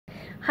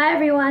Hi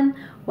everyone,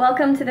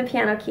 welcome to the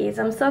Piano Keys.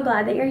 I'm so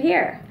glad that you're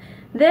here.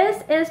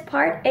 This is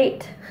part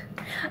 8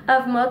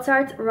 of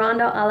Mozart's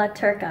Rondo Alla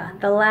Turca,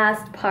 the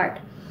last part.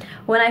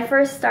 When I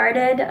first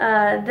started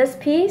this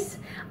piece,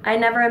 I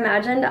never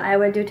imagined I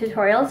would do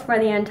tutorials for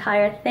the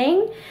entire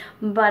thing,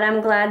 but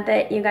I'm glad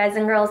that you guys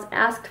and girls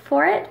asked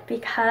for it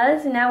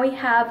because now we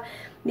have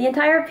the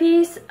entire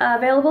piece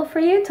available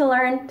for you to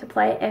learn to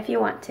play if you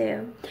want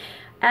to.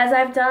 As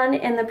I've done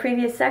in the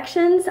previous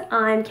sections,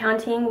 I'm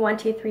counting 1,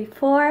 2, 3,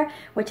 4,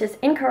 which is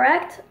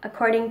incorrect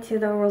according to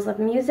the rules of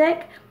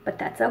music, but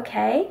that's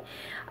okay.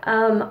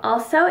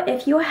 Also,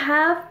 if you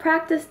have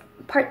practiced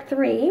part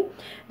 3,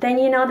 then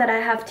you know that I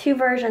have 2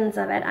 versions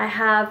of it. I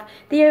have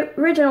the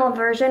original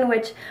version,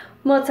 which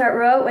Mozart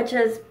wrote, which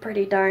is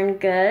pretty darn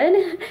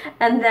good,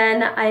 and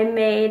then I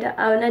made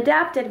an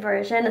adapted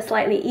version, a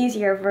slightly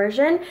easier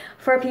version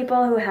for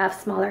people who have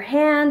smaller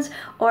hands,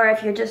 or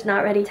if you're just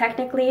not ready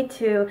technically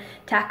to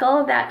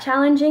tackle that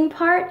challenging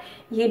part,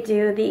 you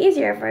do the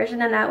easier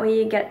version, and that way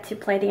you get to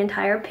play the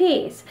entire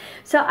piece.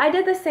 So I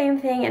did the same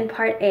thing in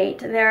part 8.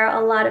 There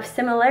are a lot of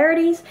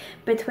similarities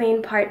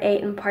between part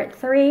 8 and part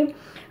 3.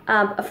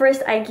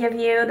 First, I give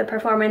you the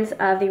performance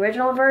of the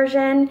original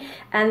version,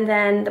 and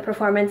then the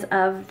performance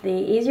of the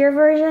easier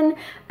version,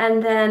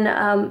 and then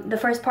the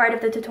first part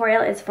of the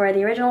tutorial is for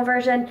the original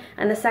version,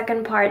 and the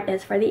second part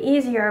is for the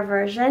easier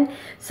version.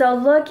 So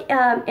look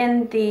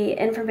in the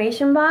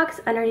information box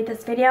underneath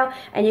this video,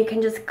 and you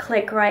can just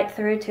click right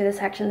through to the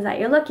sections that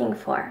you're looking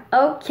for.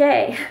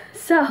 Okay,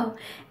 so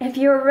if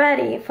you're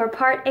ready for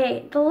part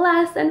 8, the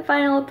last and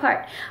final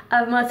part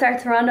of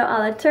Mozart's Rondo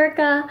Alla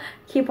Turca,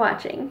 keep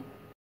watching.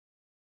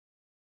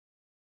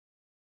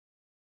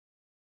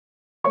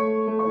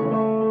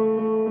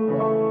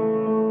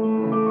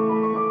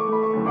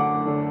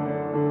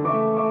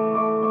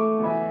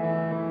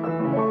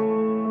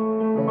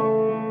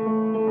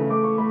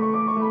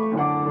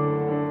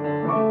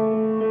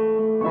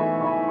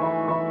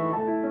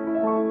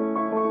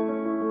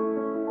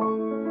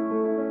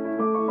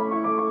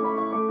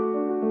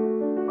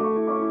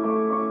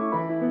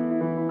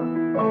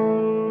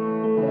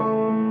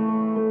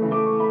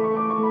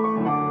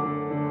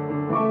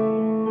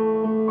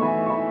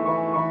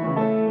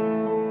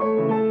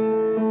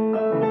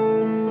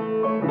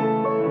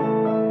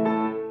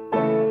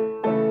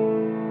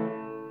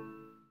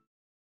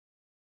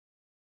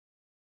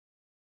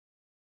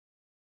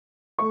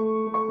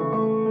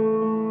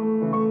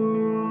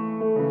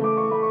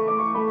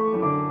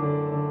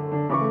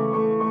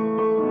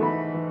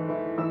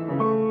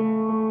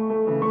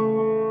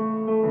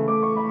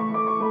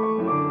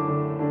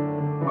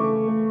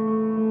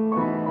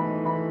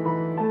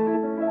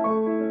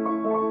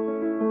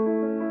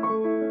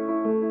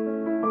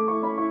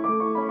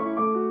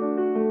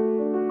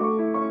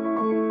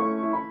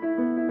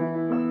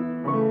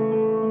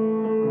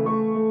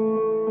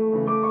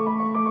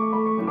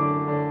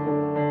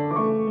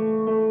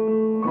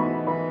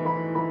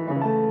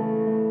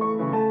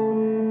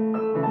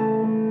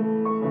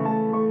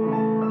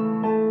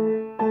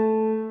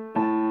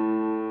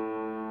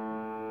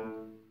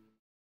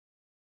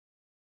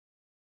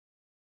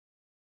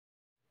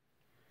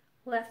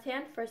 Left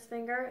hand, first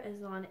finger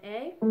is on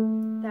A.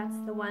 That's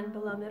the one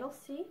below middle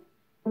C.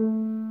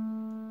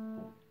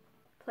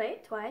 Play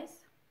it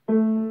twice.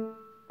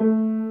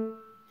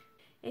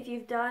 If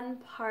you've done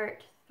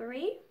part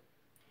 3,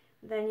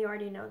 then you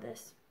already know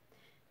this.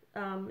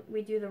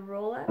 We do the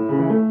roll up,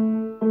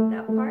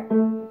 that part.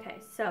 Okay,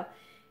 so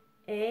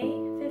A,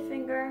 5th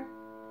finger,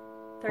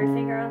 3rd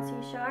finger on C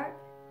sharp,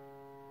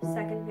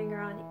 2nd finger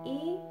on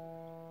E,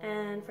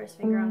 and 1st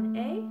finger on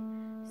A.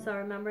 So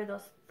remember,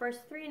 those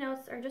first 3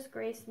 notes are just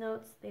grace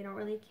notes. They don't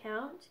really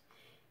count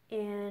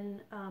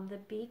in the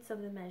beats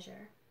of the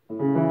measure.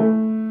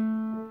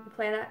 You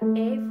play that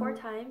A 4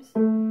 times.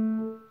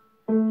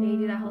 Then you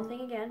do that whole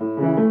thing again.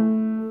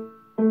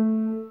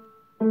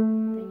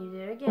 Then you do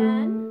it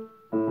again.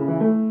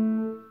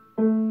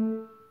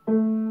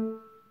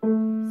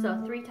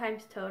 So 3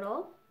 times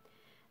total.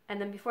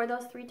 And then before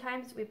those 3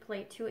 times, we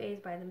play 2 A's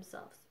by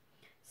themselves.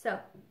 So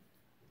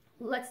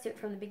let's do it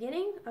from the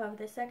beginning of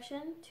this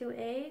section. 2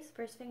 A's,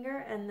 first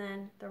finger, and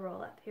then the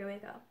roll up. Here we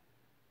go.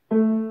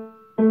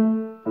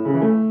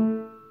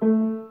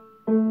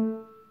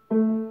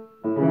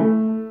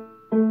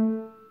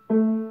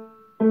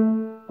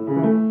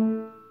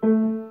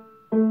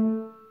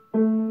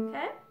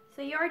 Okay,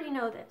 so you already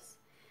know this.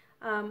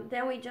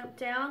 Then we jump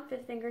down,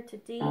 5th finger to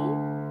D,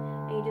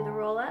 and you do the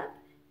roll up.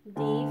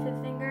 D,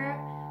 5th finger,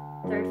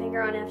 3rd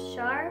finger on F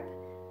sharp,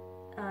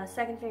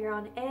 2nd finger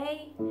on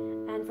A,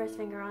 and 1st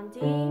finger on D.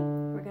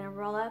 We're going to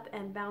roll up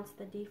and bounce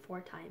the D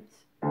 4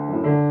 times.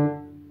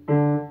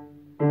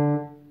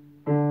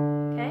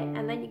 Okay,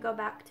 and then you go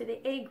back to the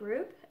A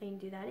group and you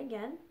do that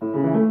again.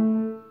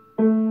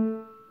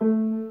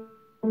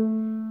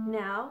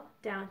 Now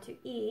down to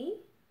E,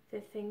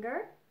 5th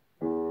finger,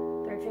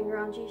 3rd finger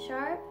on G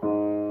sharp,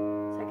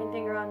 2nd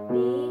finger on B,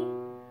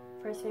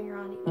 1st finger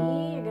on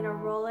E. You're going to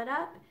roll it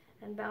up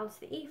and bounce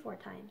the E 4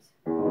 times.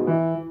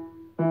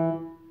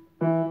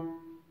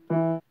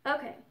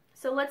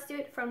 So let's do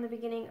it from the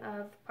beginning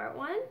of part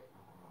 1.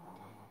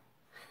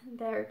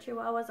 There are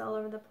chihuahuas all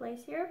over the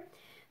place here.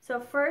 So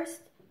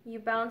first you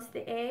bounce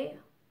the A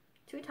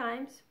 2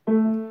 times,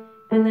 and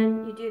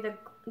then you do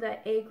the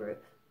A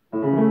group.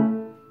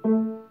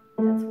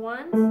 That's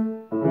once,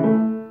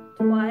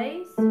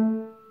 twice,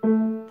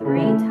 3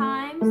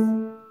 times.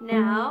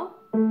 Now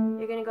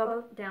you're going to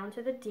go down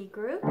to the D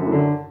group,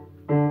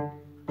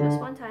 just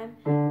 1 time,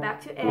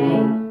 back to A,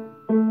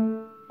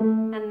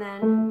 and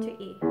then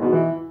to E.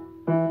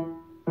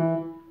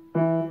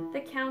 The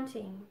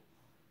counting.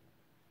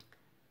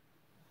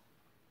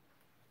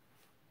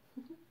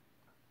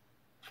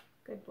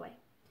 Good boy.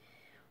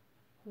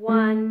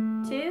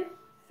 1, 2,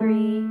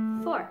 3,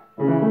 4.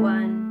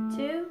 1,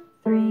 2,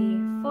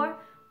 3, 4.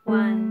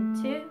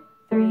 1, 2,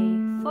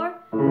 3, 4.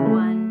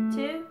 1,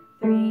 2,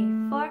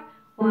 3, 4.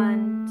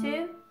 1,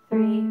 2,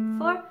 3,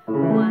 4.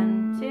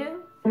 1, 2,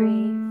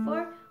 3,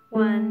 4.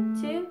 1,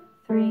 2,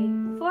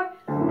 3, 4.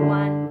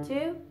 1,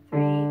 2,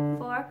 3,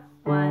 4.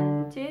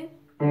 1, 2,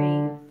 3,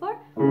 4.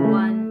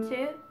 1,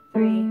 2,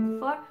 3,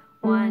 4.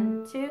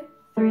 1, 2,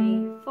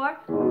 3, 4.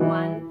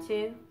 1,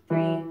 2,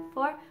 3,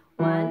 4.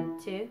 1,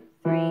 2,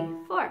 3,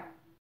 4.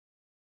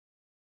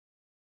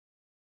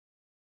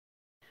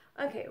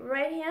 Okay,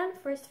 right hand,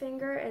 first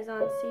finger is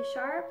on C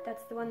sharp.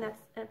 That's the one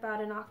that's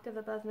about an octave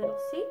above middle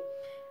C.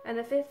 And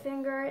the 5th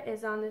finger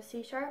is on the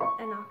C sharp,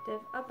 an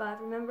octave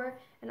above. Remember,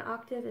 an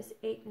octave is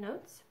 8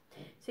 notes.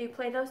 So you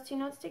play those 2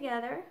 notes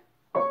together,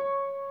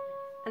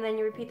 and then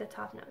you repeat the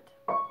top note.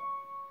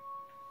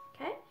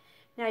 Okay?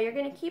 Now you're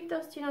going to keep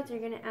those 2 notes, and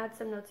you're going to add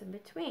some notes in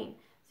between.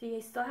 So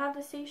you still have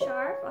the C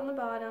sharp on the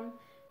bottom,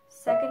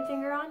 2nd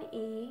finger on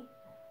E,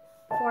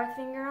 4th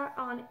finger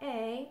on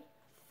A,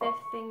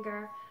 5th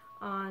finger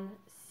on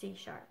C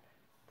sharp.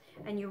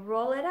 And you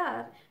roll it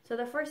up, so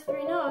the first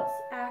 3 notes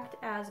act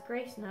as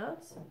grace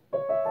notes,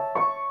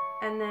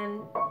 and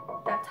then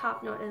that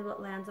top note is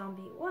what lands on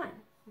beat 1.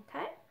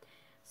 Okay?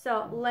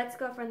 So let's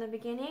go from the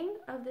beginning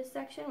of this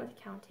section with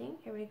counting.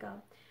 Here we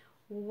go.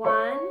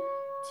 1,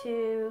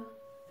 2,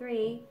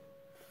 3,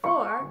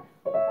 4.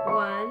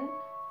 1,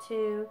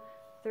 2,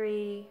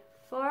 3,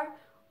 4.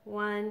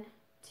 1,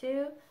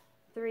 2,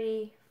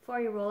 3, 4.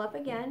 You roll up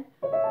again.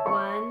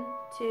 1,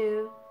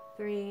 2,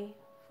 3,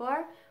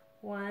 4.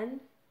 1,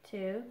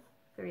 2,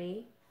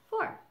 3,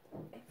 4.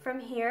 From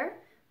here,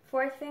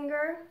 4th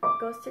finger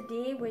goes to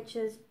D, which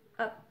is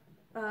up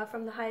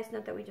from the highest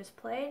note that we just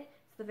played.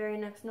 It's the very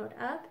next note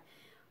up.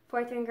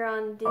 4th finger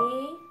on D,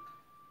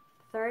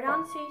 3rd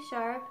on C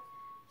sharp,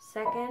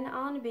 2nd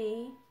on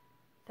B,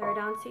 3rd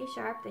on C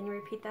sharp. Then you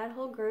repeat that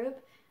whole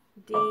group.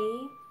 D,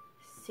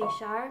 C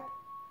sharp,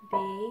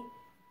 B,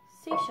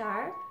 C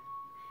sharp.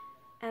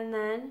 And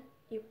then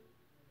you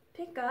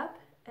pick up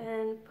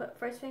and put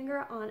 1st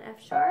finger on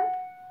F sharp,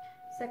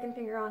 2nd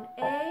finger on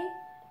A,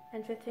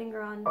 and 5th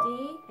finger on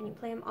D, and you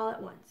play them all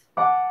at once.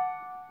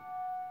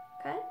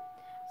 Okay?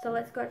 So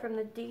let's go from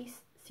the D,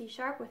 C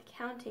sharp with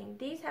counting.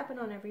 These happen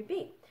on every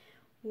beat.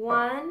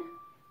 1,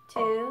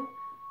 2,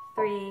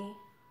 3,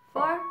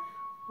 4.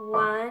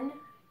 1,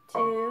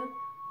 2,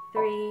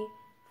 3,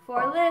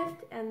 4.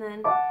 Lift, and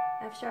then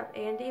F sharp,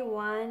 A, and D.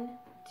 1,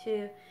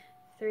 2,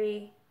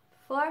 3,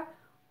 4.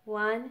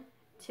 1,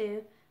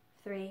 2,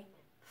 3,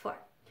 4.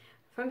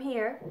 From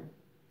here,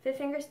 5th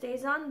finger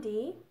stays on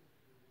D,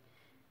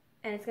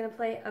 and it's going to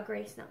play a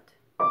grace note.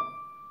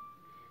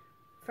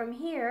 From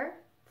here,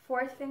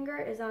 4th finger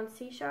is on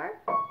C sharp,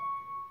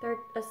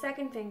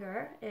 2nd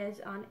finger is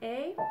on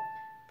A,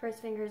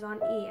 1st finger is on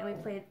E, and we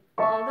play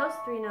all those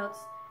 3 notes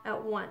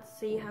at once.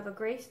 So you have a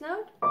grace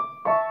note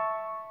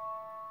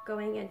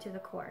going into the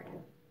chord.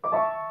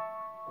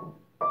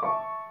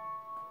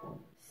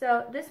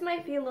 So this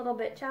might be a little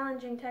bit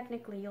challenging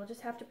technically. You'll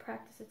just have to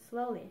practice it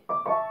slowly.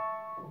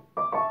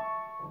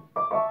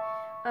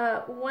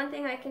 One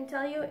thing I can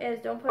tell you is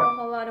don't put a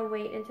whole lot of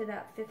weight into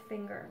that 5th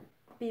finger.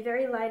 Be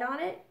very light on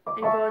it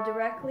and go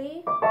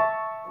directly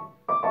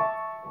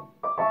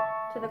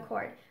to the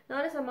chord.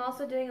 Notice I'm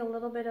also doing a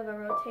little bit of a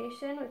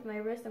rotation with my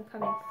wrist. I'm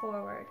coming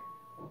forward.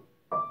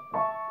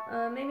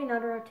 Maybe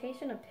not a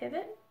rotation, a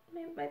pivot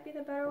might be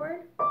the better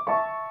word.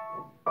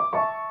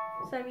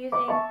 So I'm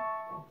using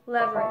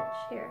leverage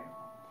here.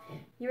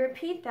 You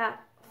repeat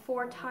that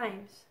 4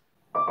 times.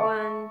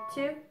 1,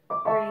 2,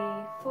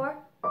 3, 4.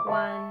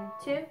 1,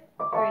 2,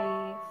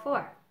 3,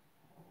 4.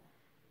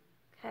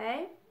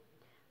 Okay?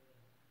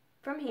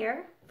 From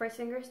here, 1st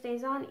finger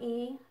stays on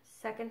E,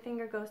 2nd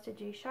finger goes to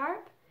G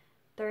sharp,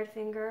 3rd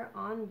finger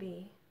on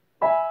B.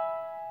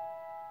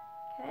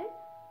 Okay?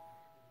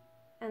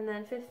 And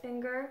then 5th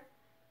finger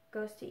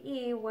goes to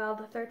E while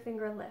the 3rd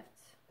finger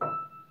lifts.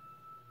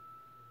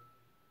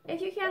 If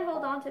you can't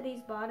hold on to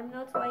these bottom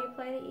notes while you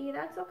play the E,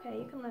 that's okay.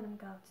 You can let them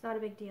go. It's not a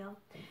big deal.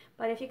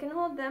 But if you can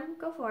hold them,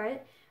 go for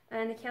it.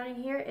 And the counting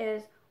here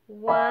is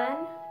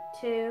 1,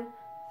 2,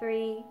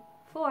 3,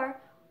 4.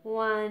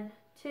 1,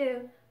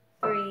 2,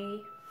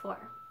 3,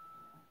 4.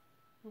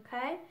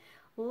 Okay?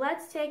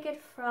 Let's take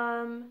it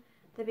from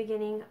the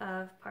beginning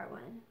of part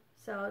 1.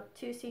 So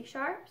 2 C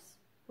sharps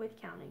with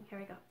counting. Here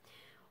we go.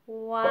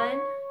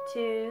 1,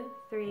 2,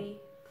 3,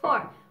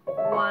 4.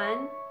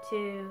 1,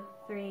 2,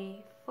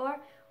 3, 4.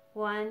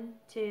 1,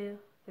 2,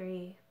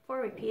 3,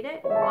 4. Repeat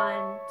it.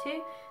 1,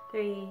 2,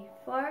 3,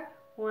 4.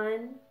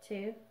 1,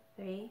 2,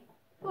 3,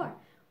 4.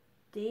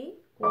 D.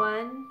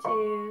 1,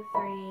 2,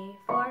 3,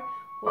 4.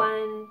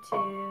 1,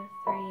 2,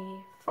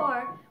 3,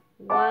 4.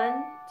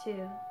 1,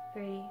 2,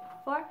 3,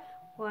 4.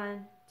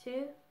 1,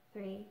 2,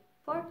 3,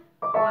 4.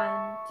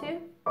 1,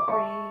 2,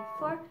 3,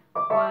 4.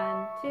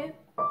 1, 2,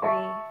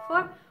 3,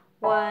 4.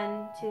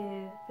 1,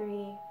 2,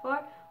 3,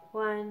 4.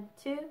 1,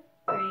 2,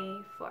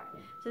 3, 4.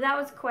 So that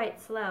was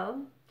quite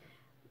slow.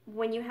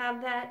 When you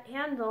have that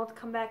handled,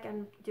 come back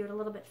and do it a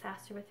little bit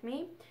faster with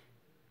me.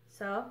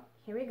 So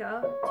here we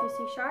go. 2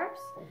 C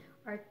sharps.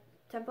 Our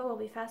tempo will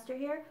be faster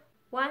here.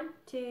 1,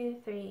 2,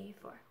 3,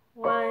 4.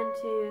 1,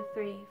 2,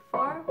 3,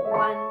 4.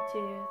 1,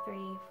 2,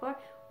 3, 4.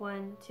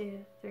 1,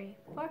 2, 3,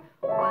 4.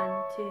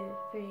 1, 2,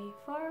 3,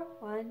 4.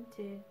 1,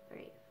 2,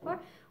 3, 4.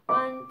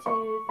 1,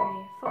 2,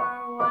 3, 4.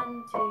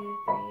 1, 2,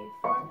 3,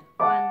 4.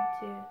 1,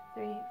 2,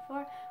 3,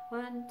 4.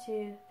 1, 2,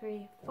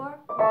 3, 4.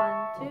 1,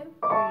 2,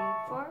 3,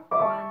 4.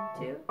 1,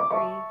 2, 3,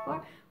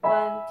 4.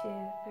 1, 2,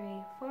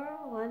 3, 4.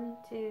 1,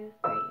 2, 3,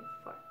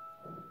 4.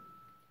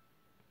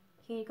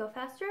 Can you go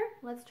faster?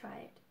 Let's try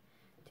it.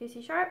 2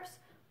 C sharps.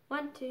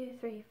 1, 2,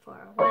 3,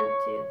 4. 1,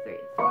 2, 3,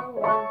 4.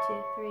 1,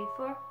 2, 3,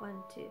 4.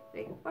 1, 2,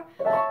 3, 4.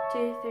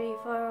 2, 3,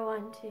 4.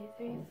 1, 2,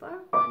 3,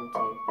 4. 1,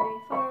 2, 3,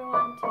 4.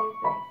 1, 2,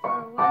 3, 4.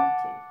 1, 2,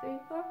 3,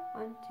 4.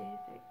 1, 2,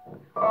 3,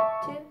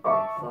 4. 2, 3,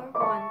 4.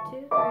 1, 2,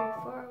 3,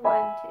 4.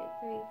 1, 2,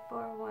 3,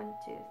 4. 1,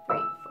 2, 3,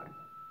 4.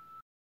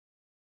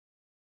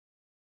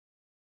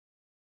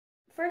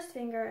 First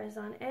finger is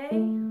on A,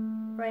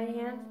 right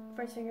hand,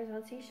 first finger is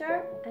on C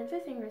sharp, and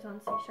fifth finger is on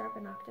C sharp,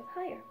 an octave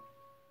higher.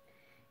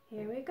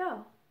 Here we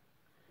go.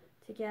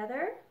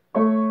 Together,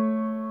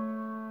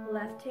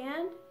 left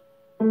hand,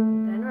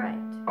 then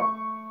right.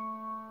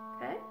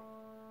 Okay?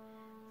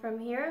 From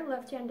here,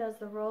 left hand does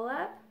the roll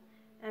up,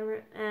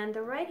 and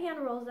the right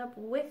hand rolls up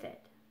with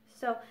it.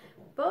 So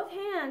both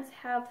hands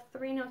have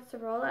 3 notes to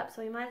roll up,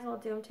 so we might as well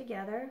do them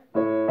together.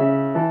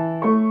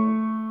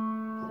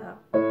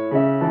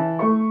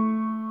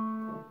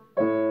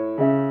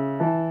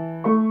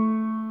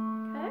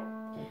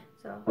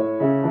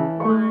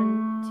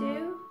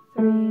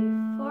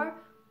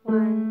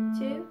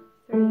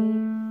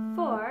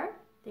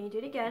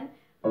 Again.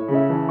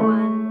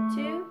 1,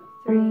 2,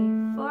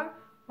 3, 4.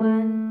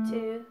 1,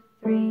 2,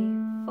 3,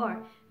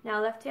 4. Now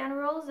left hand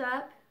rolls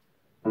up,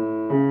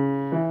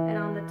 and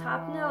on the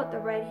top note, the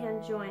right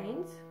hand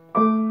joins.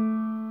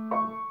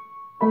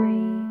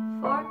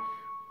 3, 4.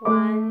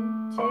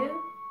 1,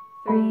 2,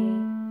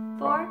 3,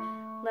 4.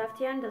 Left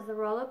hand does the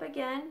roll up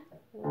again,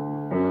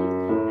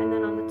 and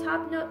then on the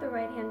top note, the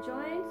right hand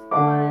joins.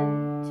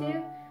 1,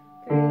 2,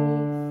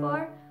 3,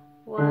 4.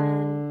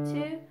 1,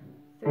 2,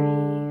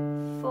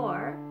 3,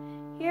 4.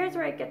 Here's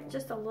where it gets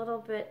just a little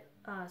bit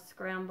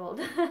scrambled.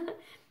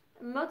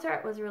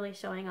 Mozart was really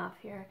showing off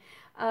here.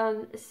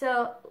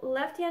 So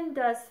left hand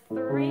does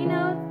 3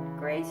 notes,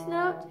 grace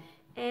note,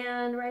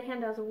 and right hand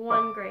does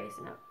 1 grace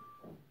note.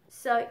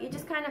 So you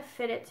just kind of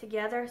fit it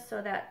together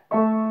so that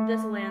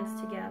this lands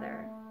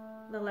together.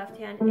 The left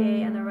hand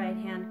A and the right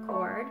hand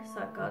chord.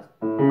 So it goes.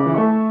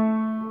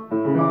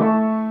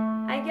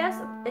 I guess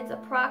it's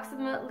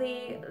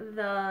approximately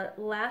the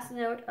last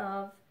note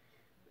of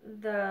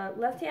the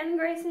left hand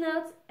grace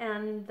notes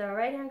and the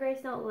right hand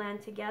grace note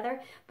land together,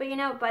 but you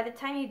know, by the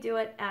time you do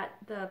it at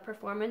the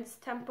performance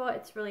tempo,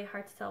 it's really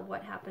hard to tell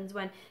what happens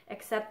when,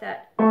 except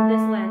that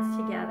this lands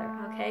together.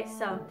 Okay,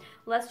 so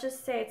let's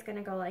just say it's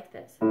gonna go like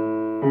this.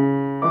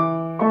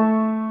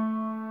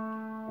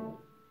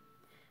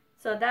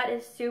 So that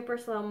is super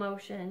slow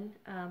motion,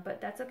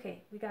 but that's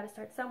okay, we got to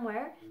start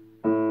somewhere.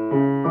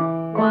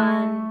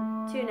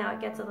 1, 2. Now it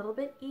gets a little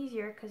bit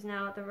easier because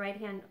now the right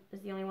hand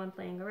is the only one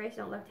playing the grace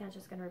note. Left hand's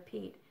just going to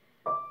repeat.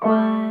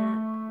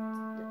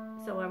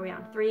 1. So what are we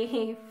on?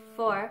 3,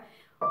 4.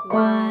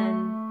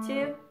 1,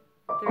 2,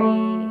 3,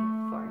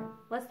 4.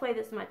 Let's play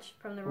this much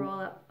from the roll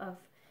up of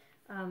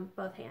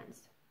both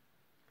hands.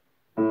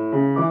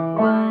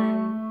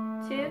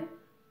 1, 2,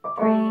 3,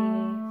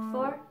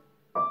 4.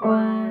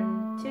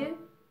 1, 2,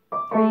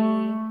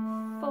 3,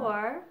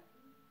 4.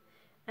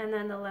 And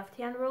then the left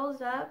hand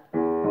rolls up.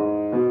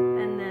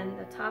 And then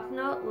the top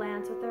note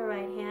lands with the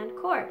right hand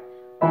chord.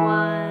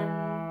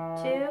 1,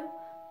 2,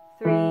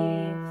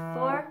 3,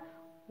 4.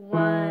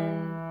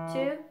 1,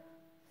 2,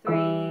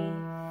 3,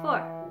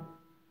 4.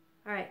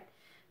 Alright,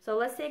 so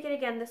let's take it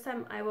again. This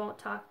time I won't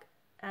talk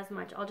as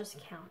much. I'll just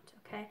count,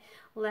 okay?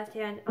 Left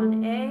hand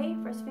on A,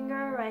 first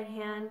finger, right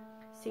hand,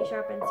 C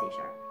sharp and C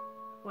sharp.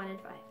 1 and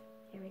 5.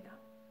 Here we go.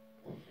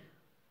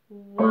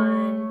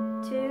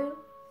 1, 2,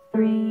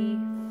 3,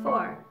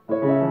 4.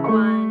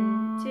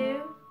 1,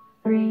 2,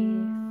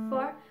 3,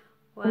 4.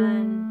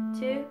 1,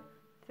 2,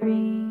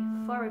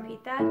 3, 4.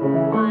 Repeat that.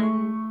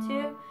 1,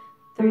 2,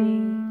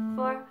 3,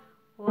 4.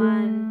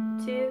 1,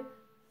 2,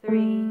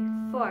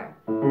 3, 4.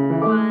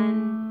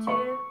 1,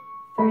 2,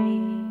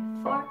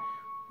 3, 4.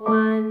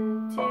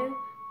 1, 2,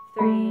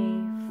 3,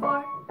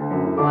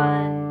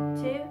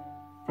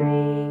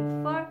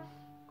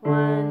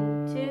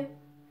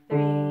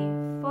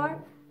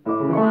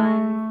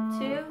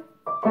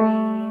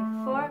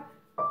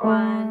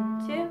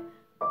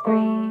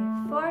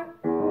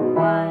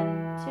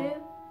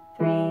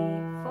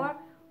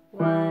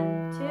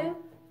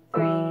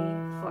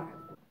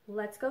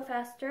 let's go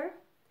faster.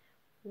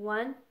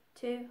 1,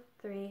 2,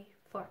 3,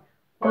 4.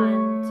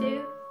 1,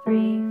 2,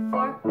 3,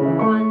 4.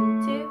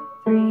 1, 2,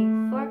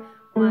 3, 4.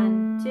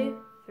 1, 2,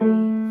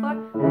 3,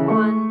 4.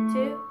 1,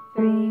 2,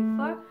 3,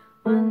 4.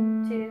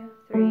 1, 2,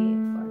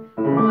 3, 4.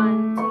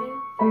 1, 2,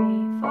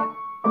 3, 4.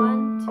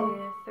 1,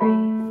 2,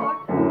 3, 4.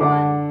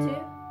 1,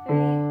 2,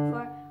 3,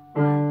 4.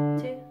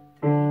 1, 2,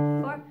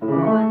 3, 4.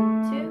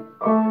 1, 2,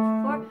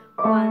 4.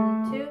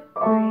 1, 2, 3,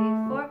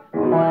 4.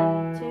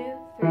 1, 2,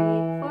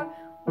 3, 4.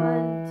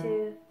 1,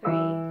 2, 3,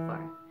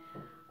 4.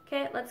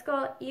 Okay, let's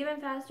go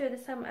even faster.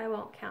 This time I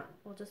won't count.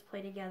 We'll just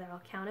play together. I'll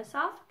count us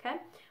off, okay?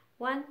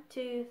 1,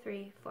 2,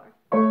 3, 4.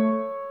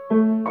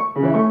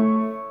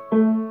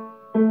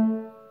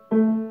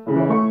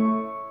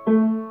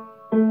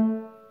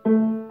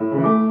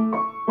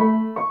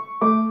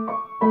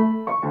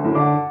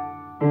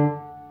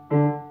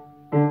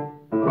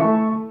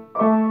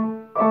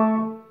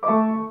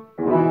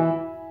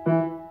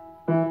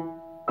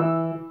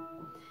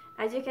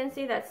 As you can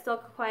see, that's still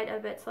quite a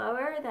bit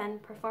slower than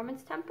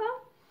performance tempo,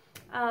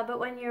 but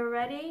when you're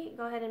ready,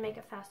 go ahead and make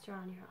it faster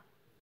on your own.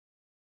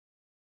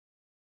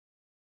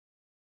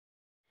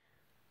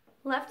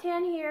 Left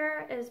hand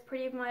here is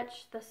pretty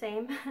much the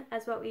same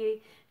as what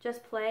we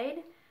just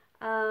played.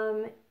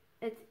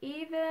 It's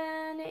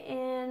even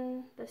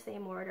in the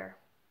same order.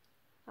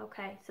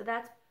 Okay, so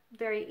that's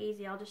very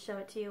easy. I'll just show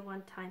it to you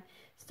one time.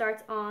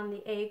 Starts on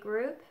the A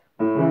group.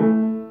 3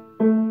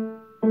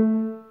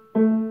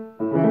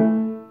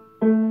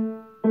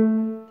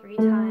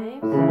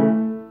 times.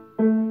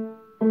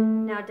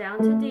 Now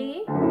down to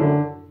D.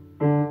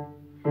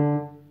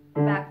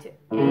 Back to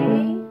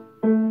A.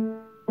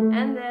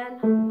 And then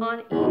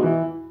on E.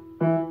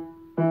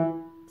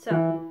 So,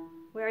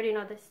 we already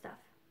know this stuff,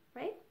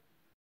 right?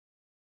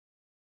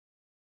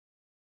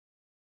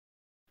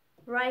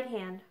 Right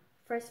hand.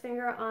 First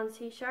finger on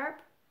C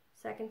sharp,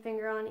 second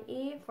finger on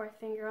E, fourth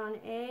finger on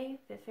A,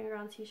 fifth finger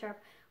on C sharp.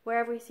 Where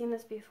have we seen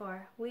this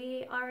before?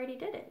 We already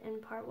did it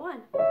in part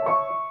 1.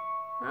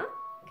 Huh?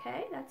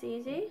 Okay, that's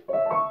easy.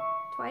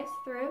 Twice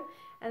through.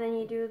 And then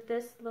you do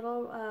this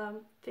little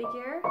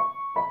figure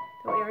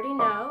that we already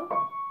know.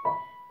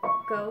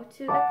 Go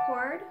to the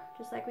chord,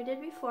 just like we did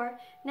before.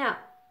 Now,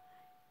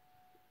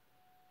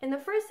 in the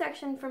first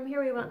section, from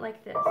here we went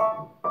like this,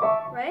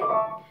 right?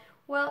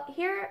 Well,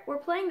 here we're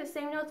playing the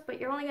same notes, but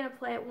you're only going to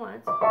play it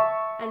once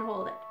and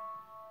hold it.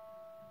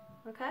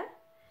 Okay?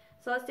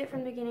 So let's do it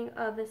from the beginning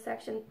of this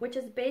section, which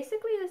is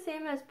basically the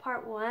same as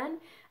part 1,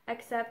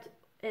 except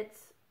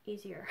it's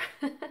easier.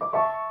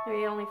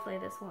 You only play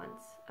this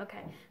once.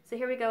 Okay, so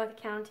here we go with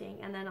counting,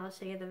 and then I'll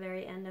show you the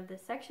very end of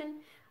this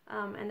section,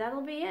 and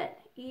that'll be it.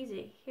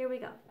 Easy. Here we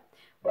go.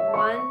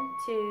 1,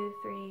 2,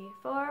 3,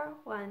 4.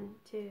 1,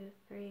 2,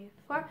 3,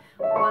 4.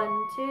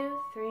 1, 2,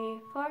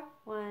 3, 4.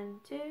 1,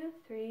 2,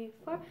 3,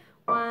 4.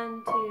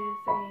 1, 2,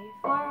 3,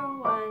 4.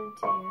 1,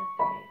 2, 3,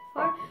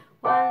 4.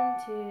 1,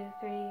 2,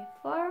 3,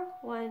 4.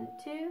 1,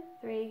 2,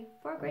 3,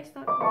 4. Grace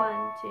note.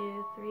 1,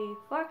 2, 3,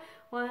 4.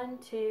 1,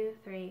 2,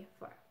 3,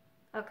 4.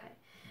 Okay.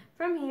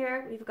 From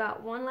here, we've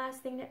got one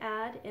last thing to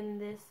add in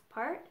this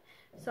part.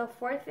 So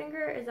fourth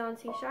finger is on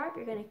C sharp.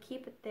 You're going to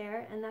keep it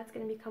there, and that's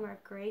going to become our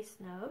grace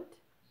note.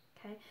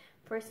 Okay.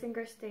 First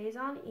finger stays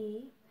on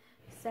E.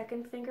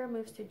 Second finger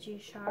moves to G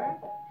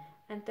sharp,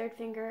 and third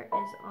finger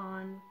is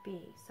on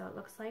B. So it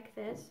looks like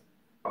this.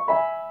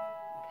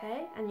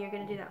 Okay, and you're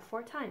going to do that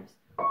 4 times.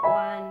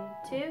 1,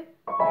 2, 3,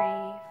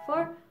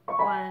 4.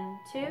 1,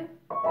 2, 3,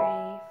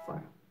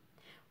 4.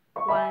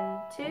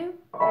 1, 2, 3,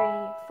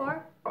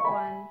 4.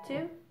 1, 2,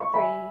 3,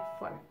 4.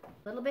 A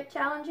little bit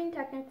challenging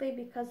technically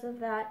because of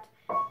that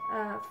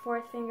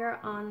fourth finger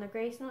on the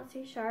grace note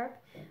C sharp,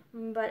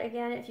 but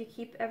again, if you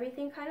keep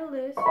everything kind of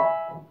loose.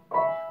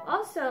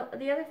 Also,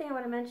 the other thing I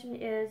want to mention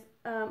is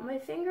my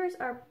fingers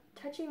are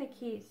touching the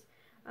keys.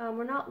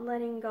 We're not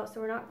letting go, so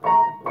we're not,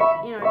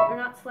 you're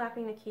not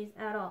slapping the keys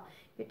at all.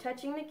 You're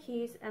touching the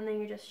keys, and then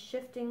you're just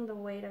shifting the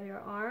weight of your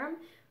arm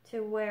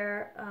to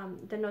where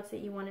the notes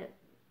that you want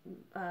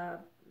to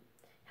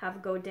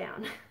have go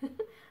down.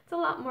 It's a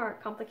lot more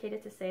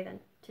complicated to say than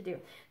to do.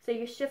 So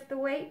you shift the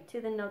weight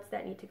to the notes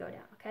that need to go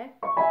down, okay?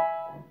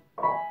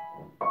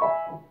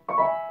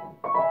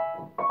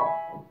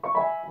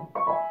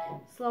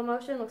 Slow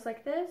motion looks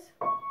like this.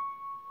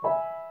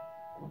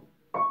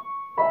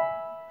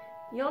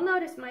 You'll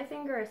notice my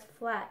finger is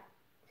flat.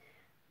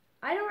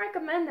 I don't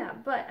recommend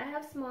that, but I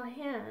have small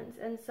hands,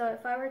 and so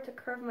if I were to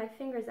curve my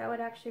fingers, that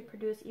would actually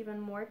produce even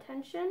more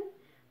tension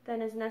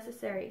than is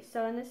necessary.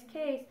 So in this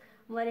case,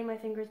 I'm letting my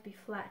fingers be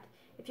flat.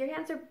 If your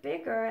hands are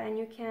bigger and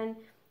you can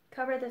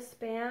cover the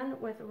span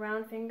with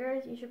round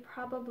fingers, you should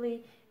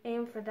probably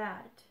aim for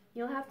that.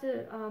 You'll have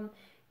to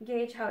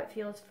gauge how it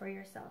feels for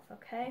yourself,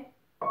 okay?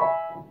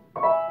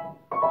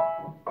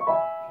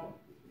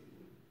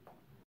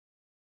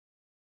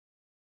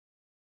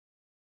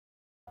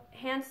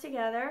 Hands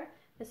together.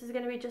 This is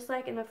going to be just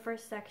like in the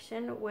first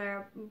section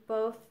where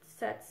both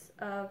sets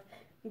of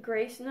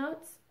grace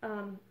notes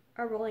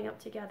are rolling up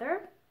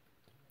together.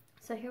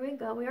 So here we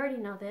go. We already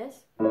know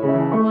this.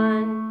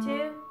 1,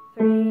 2,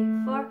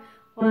 3, 4.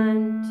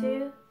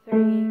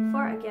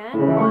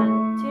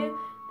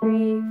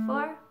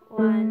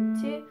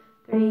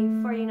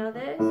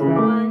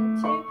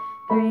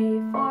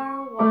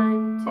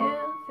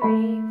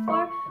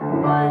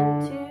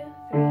 1, 2,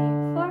 3,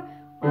 4.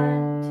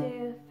 1,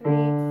 2, 3,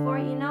 4.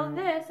 You know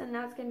this, and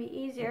now it's going to be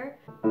easier.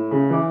 2,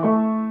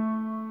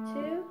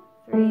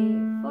 3,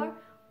 4.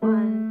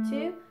 1,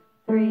 2,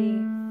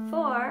 3,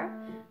 4.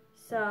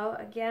 So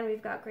again,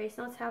 we've got grace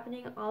notes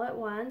happening all at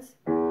once.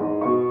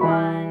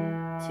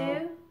 1,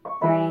 2,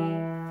 3,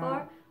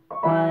 4.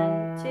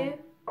 1, 2,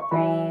 3,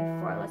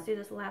 4. Let's do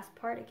this last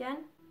part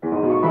again.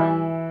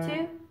 1, 2,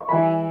 3,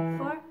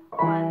 4.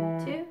 1,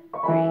 2, 3,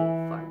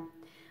 4.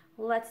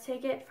 Let's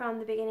take it from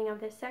the beginning of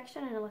this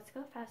section and let's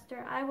go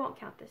faster. I won't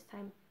count this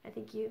time. I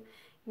think you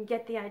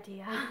get the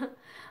idea.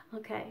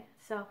 Okay,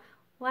 so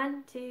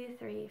 1, 2,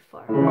 3,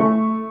 4.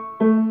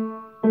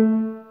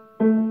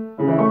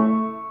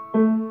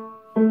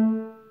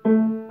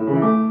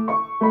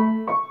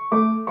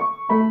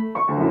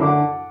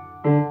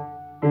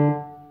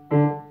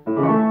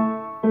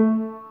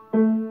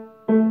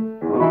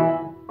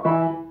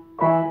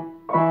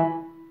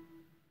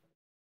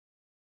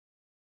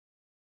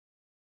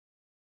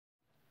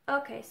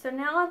 Okay, so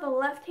now the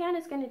left hand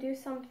is going to do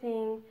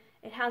something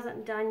it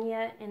hasn't done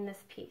yet in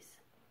this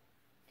piece.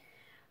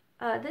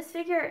 This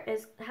figure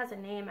has a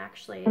name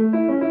actually,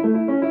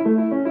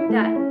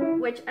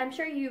 which I'm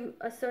sure you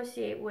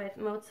associate with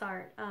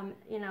Mozart.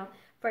 You know,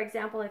 for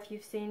example, if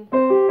you've seen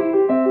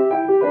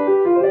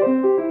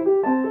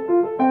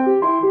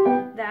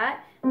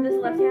that, this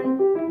left hand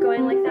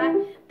going like that,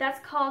 that's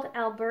called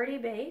Alberti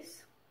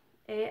bass,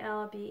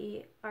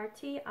 A-L-B-E-R-T-I,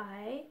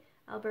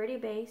 Alberti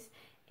bass.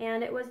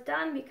 And it was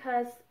done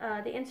because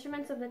the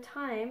instruments of the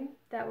time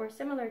that were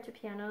similar to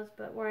pianos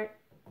but weren't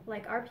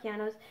like our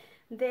pianos,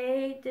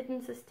 they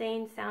didn't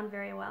sustain sound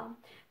very well.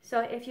 So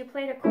if you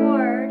played a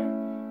chord,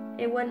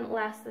 it wouldn't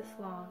last this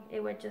long.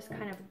 It would just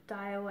kind of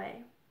die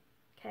away,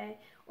 okay?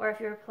 Or if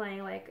you were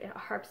playing like a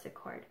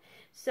harpsichord.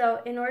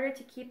 So in order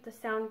to keep the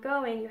sound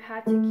going, you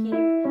had to keep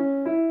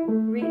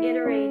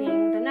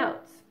reiterating the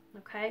notes.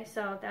 Okay,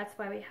 so that's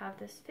why we have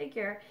this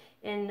figure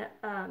in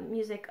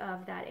music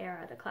of that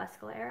era, the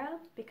classical era,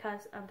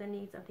 because of the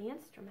needs of the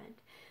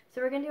instrument.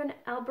 So we're going to do an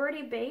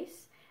Alberti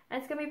bass, and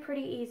it's going to be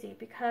pretty easy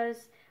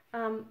because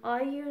all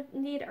you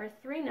need are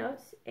 3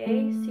 notes,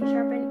 A, C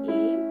sharp, and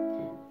E,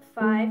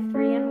 5,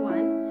 3, and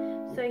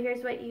 1. So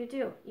here's what you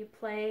do. You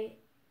play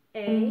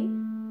A,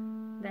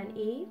 then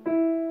E,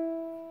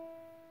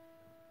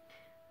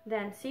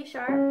 then C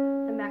sharp,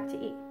 then back to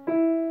E.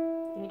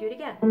 And you do it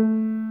again.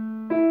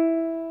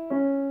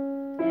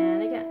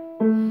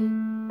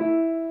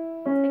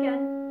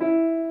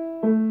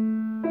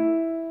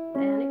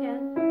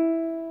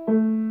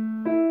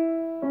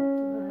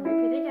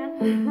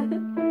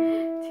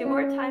 Two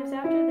more times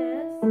after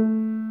this.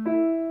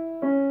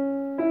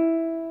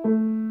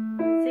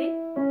 See?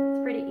 It's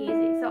pretty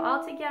easy. So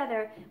all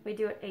together, we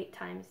do it 8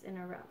 times in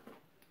a row.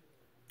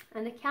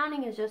 And the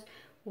counting is just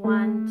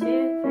 1, 2,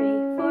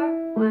 3,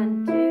 4.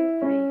 1, 2,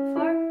 3,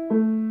 4.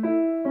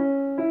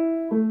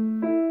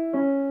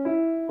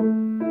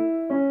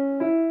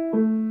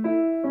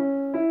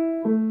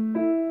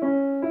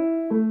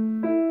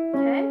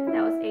 Okay,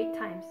 that was 8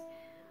 times.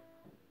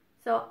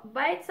 So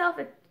by itself,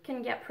 it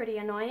can get pretty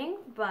annoying,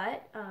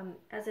 but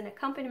as an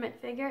accompaniment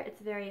figure, it's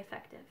very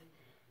effective.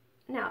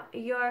 Now,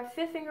 your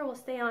 5th finger will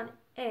stay on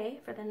A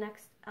for the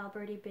next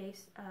Alberti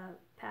bass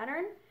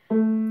pattern.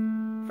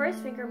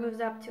 1st finger moves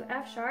up to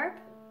F sharp,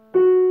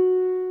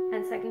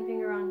 and 2nd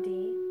finger on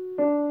D,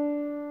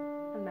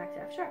 and back to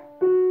F sharp.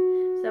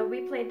 So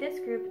we played this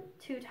group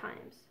 2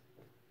 times.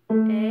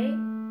 A,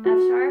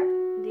 F sharp,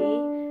 D,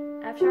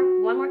 F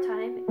sharp, one more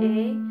time.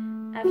 A,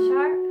 F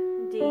sharp,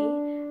 D,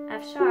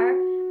 F sharp,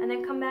 and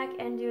then come back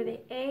and do the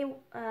A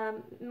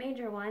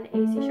major one,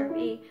 A, C sharp,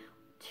 E,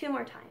 2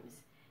 more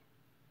times.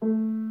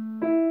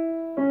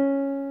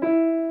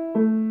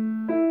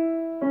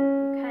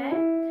 Okay,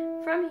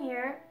 from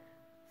here,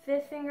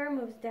 5th finger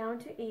moves down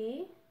to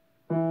E,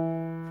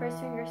 1st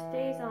finger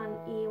stays on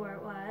E where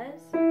it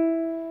was,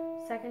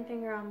 2nd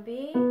finger on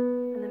B,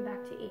 and then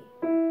back to E.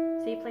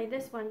 So you play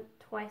this one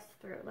twice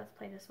through. Let's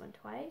play this one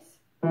twice.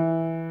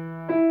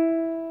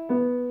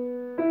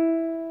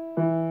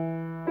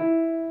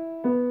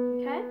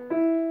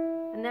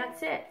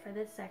 That's it for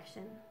this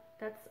section.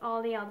 That's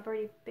all the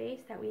Alberti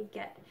bass that we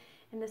get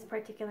in this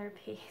particular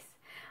piece.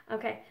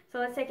 Okay, so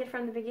let's take it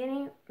from the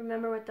beginning.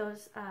 Remember with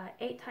those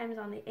 8 times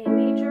on the A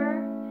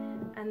major,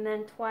 and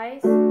then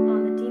twice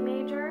on the D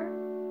major,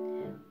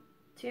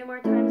 2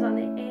 more times on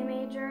the A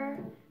major,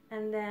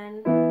 and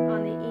then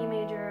on the E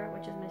major,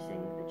 which is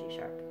missing the G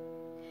sharp.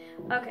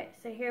 Okay,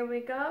 so here we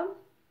go.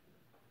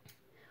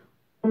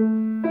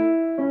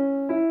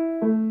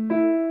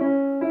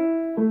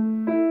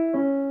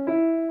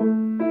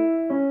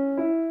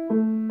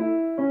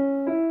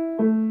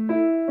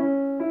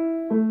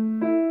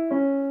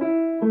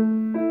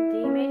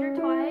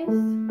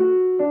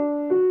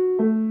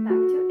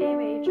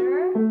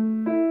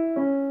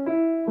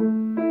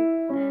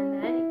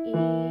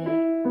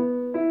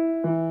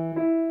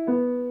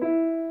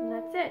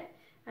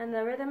 And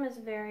the rhythm is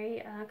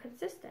very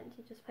consistent.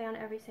 You just play on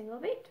every single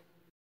beat.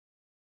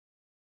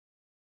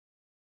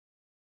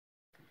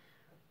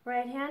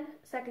 Right hand,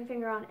 second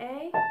finger on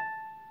A.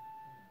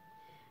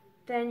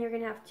 Then you're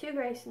going to have two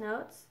grace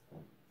notes.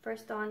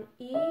 First on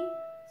E,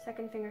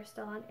 second finger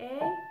still on A.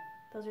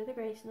 Those are the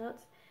grace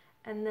notes.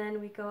 And then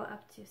we go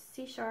up to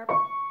C sharp,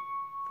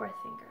 fourth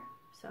finger.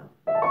 So,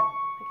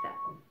 like that.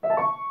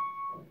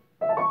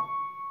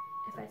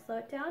 If I slow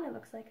it down, it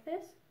looks like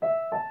this.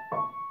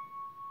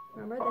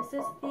 Remember, this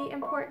is the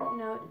important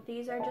note.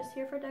 These are just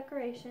here for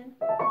decoration.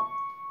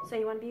 So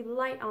you want to be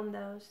light on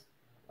those.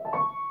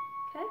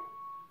 Okay?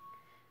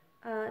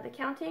 The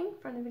counting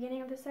from the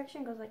beginning of this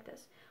section goes like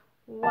this.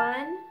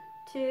 1,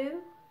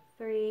 2,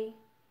 3,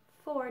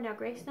 4. Now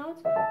grace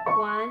notes.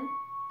 1,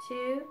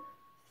 2,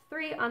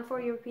 3. On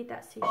 4 you repeat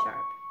that C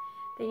sharp.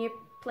 Then you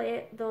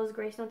play those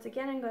grace notes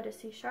again and go to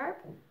C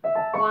sharp.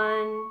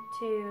 1,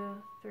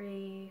 2,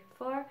 3,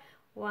 4.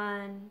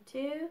 1,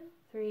 2,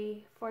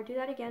 3, 4. Do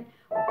that again.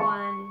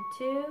 1,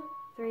 2,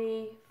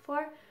 3,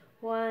 4.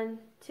 1,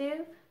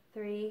 2,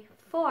 3,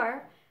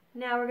 4.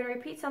 Now we're going to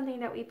repeat something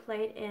that we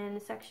played in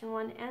section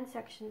 1 and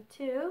section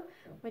 2,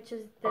 which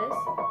is this.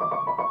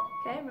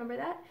 Okay, remember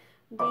that?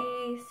 D,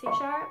 C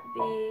sharp,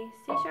 B,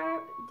 C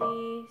sharp,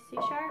 D, C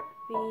sharp,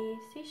 B,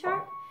 C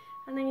sharp,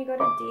 and then you go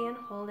to D and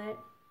hold it.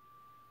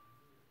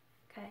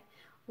 Okay,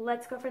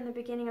 let's go from the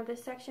beginning of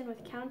this section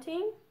with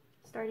counting,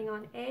 starting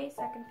on A,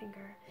 second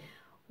finger.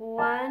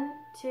 1,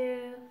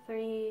 2,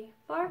 3,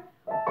 4.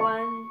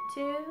 1,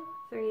 2,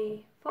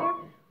 3, 4.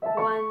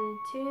 1,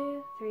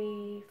 2,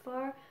 3,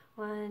 4.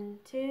 1,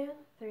 2,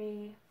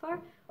 3,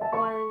 4.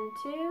 1,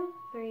 2,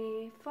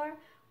 3, 4.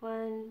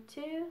 1,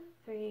 2,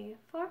 3,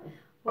 4.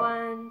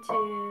 1,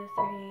 2,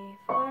 3,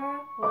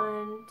 4.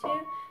 1,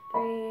 2,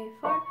 3,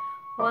 4.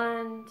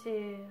 1,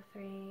 2,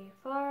 3,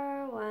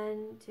 4.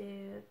 1,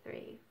 2,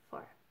 3,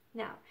 4.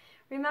 Now,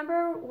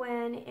 remember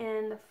when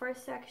in the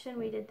first section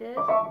we did this?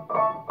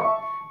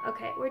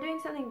 Okay, we're doing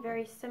something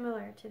very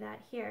similar to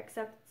that here,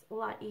 except it's a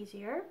lot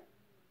easier.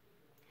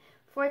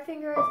 Fourth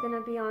finger is going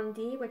to be on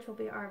D, which will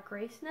be our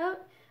grace note,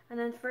 and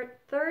then for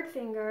third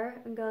finger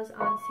goes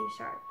on C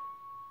sharp.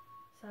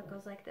 So it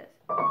goes like this.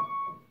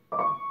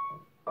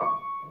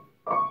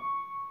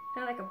 Kind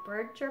of like a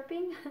bird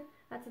chirping.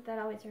 That's what that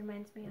always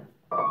reminds me of.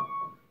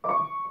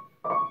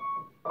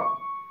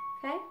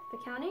 Okay, the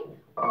counting.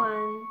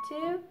 1,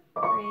 2,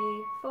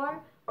 3,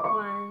 4.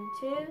 1,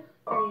 2,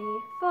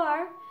 3,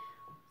 4.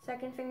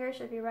 Second finger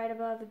should be right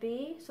above the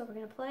B, so we're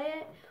going to play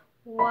it.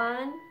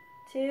 1,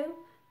 2,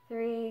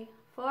 3,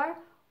 4.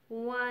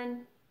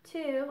 1,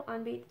 2.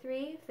 On beat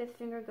 3, fifth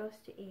finger goes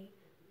to E.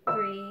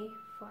 3,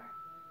 4.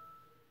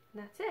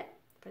 And that's it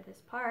for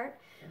this part.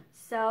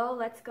 So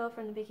let's go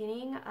from the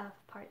beginning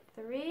of part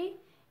 3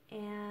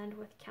 and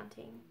with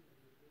counting.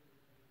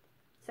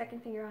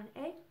 Second finger on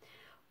A.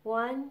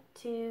 1,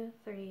 2,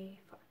 3,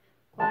 4.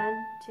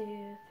 1,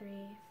 2, 3,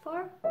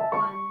 4.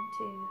 1,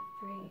 2,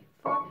 3,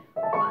 4.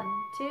 1,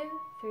 2,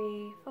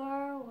 3, 4.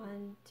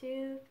 1,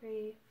 2,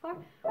 3, 4.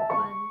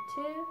 1,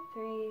 2,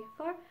 3,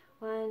 4.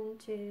 1,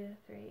 2,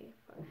 3,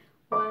 4.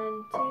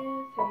 1, 2,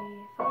 3,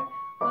 4.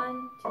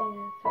 1, 2,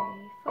 3,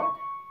 4.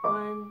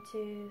 1,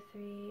 2,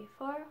 3,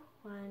 4.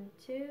 1,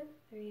 2,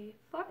 3,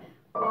 4.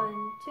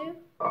 1, 2,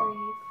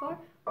 3, 4.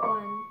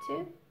 1,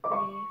 2, 3,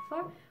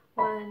 4.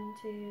 1,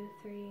 2,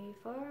 3,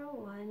 4.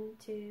 1,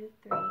 2,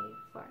 3,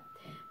 4.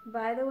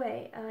 By the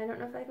way, I don't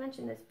know if I've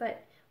mentioned this,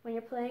 but when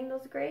you're playing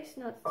those grace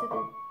notes to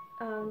the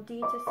D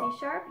to C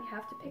sharp, you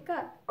have to pick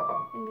up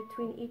in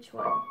between each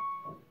one.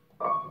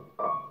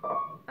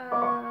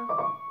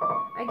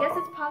 I guess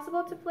it's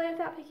possible to play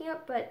without picking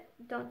up, but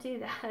don't do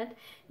that.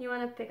 You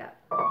want to pick up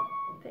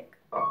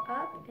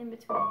in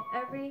between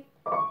every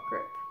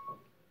group.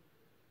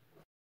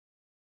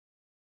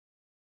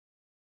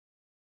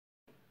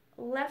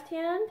 Left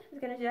hand is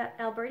going to do that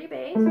Alberti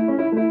bass.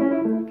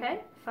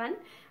 Okay, fun.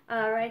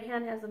 Right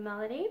hand has a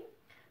melody.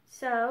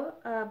 So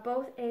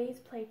both A's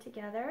play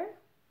together.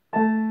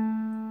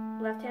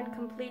 Left hand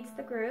completes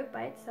the group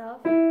by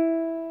itself.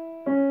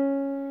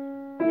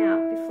 Now,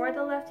 before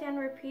the left hand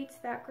repeats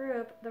that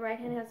group, the right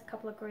hand has a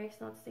couple of grace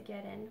notes to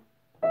get in.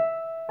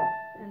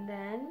 And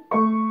then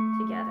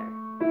together.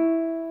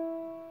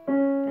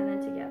 And then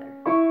together.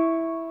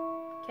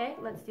 Okay,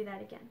 let's do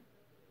that again.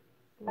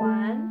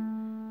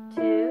 1,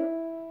 2,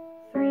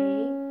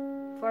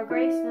 3, 4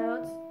 grace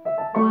notes.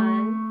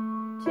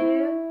 1, 2,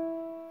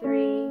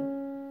 3,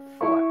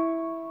 4.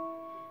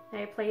 Now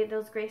you play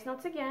those grace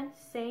notes again,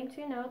 same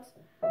 2 notes.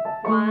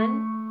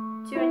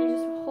 1, 2, and you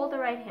just hold the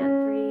right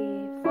hand.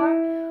 3,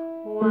 4.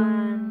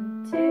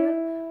 1,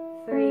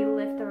 2, 3.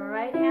 Lift the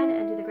right hand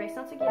and do the grace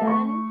notes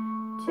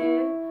again.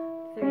 2,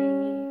 3,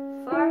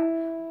 4.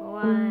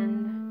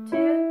 1,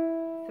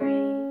 2,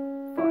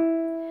 3,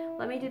 4.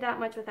 Let me do that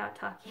much without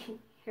talking.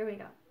 Here we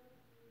go.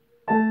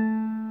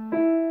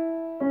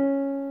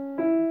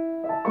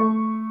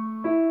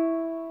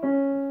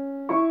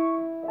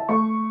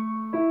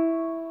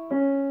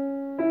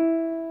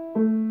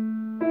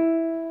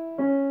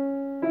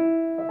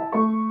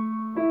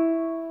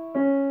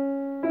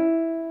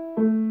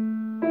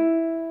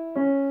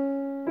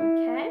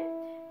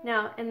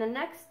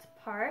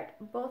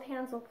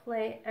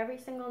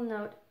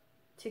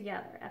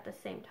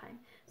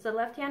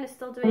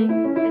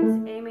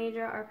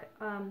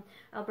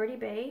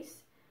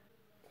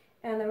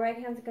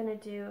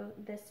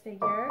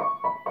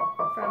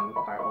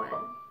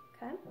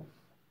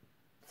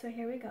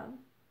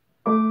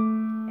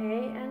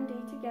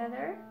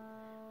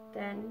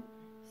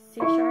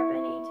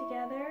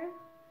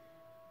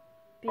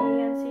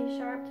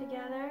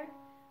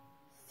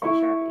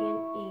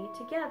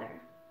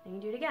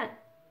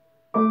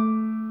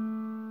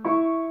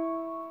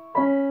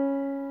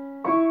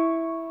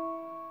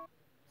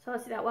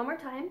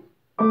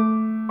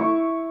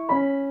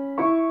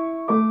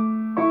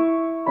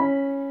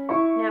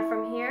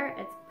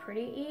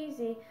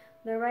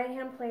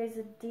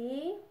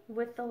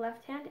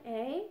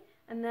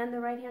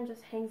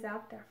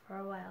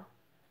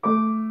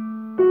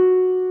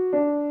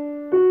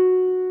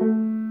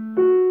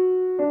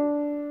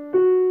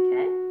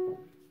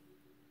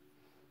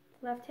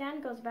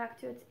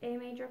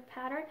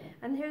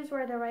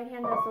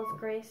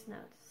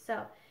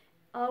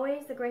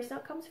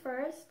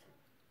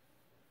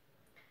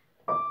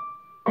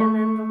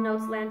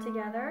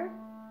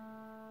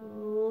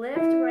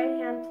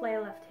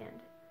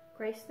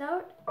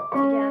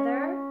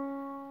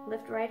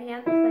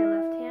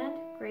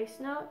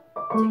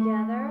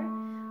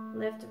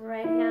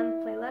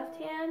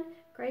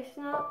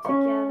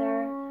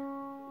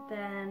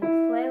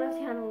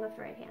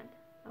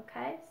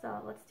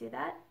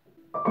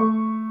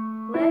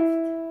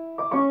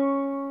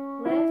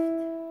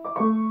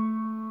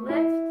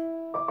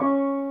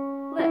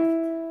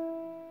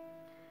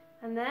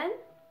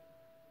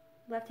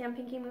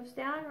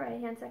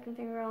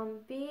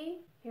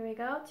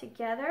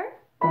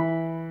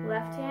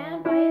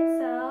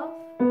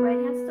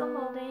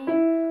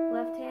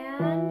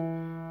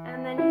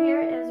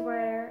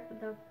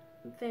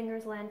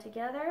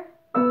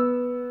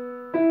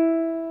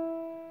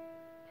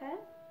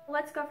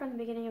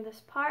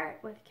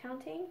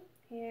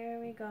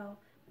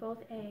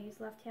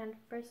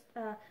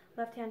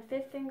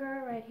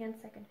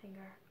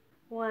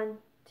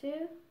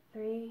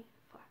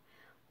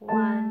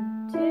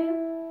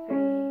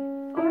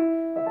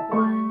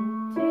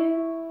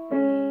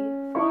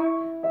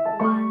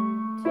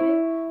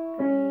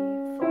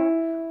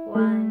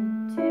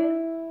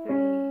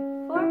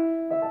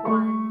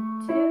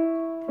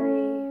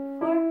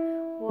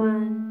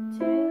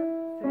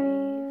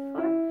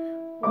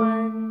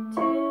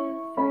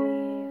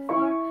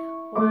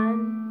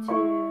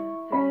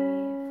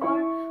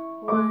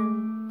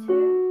 1,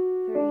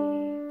 2, 3,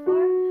 4.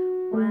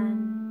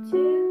 1, 2,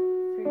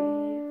 3,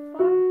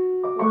 4.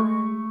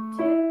 1,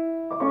 2,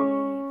 3,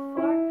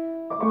 4.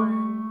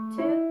 1,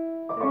 2,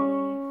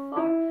 3,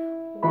 4.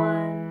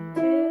 1,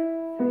 2,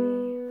 3,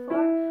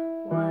 4.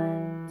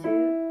 1, 2,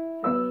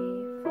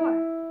 3, 4.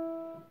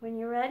 When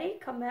you're ready,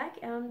 come back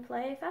and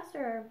play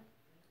faster.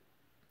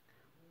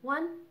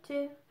 1,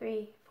 2,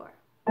 3, 4.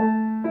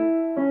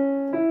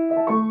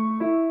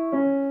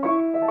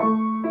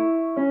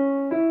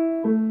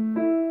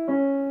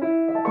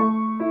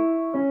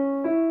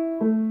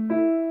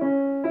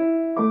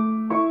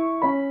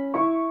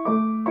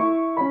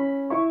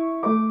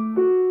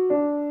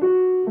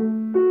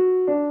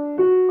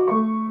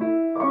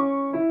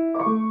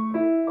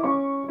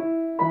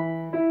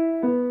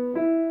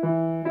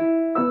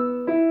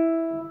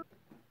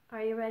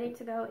 Are you ready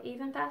to go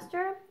even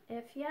faster?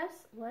 If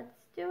yes, let's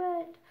do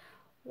it.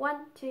 1,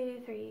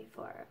 2, 3,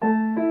 4.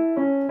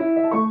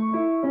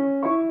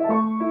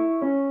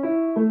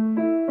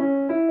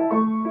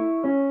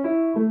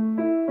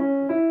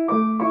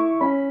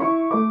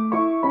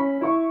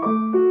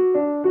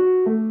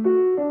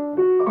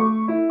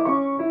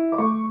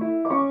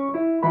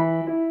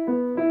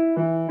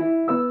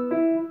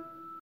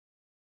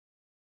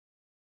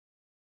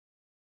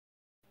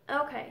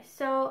 Okay,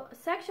 so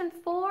section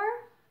 4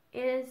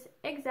 is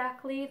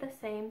exactly the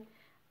same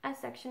as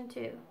section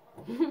 2.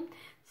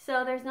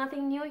 So there's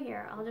nothing new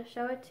here. I'll just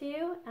show it to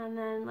you and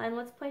then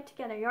let's play it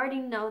together. You already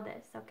know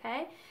this,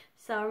 okay?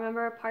 So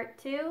remember part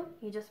 2,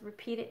 you just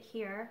repeat it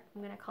here.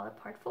 I'm going to call it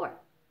part 4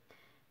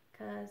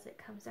 because it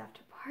comes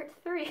after part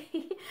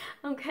 3.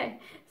 Okay,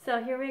 so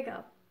here we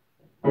go.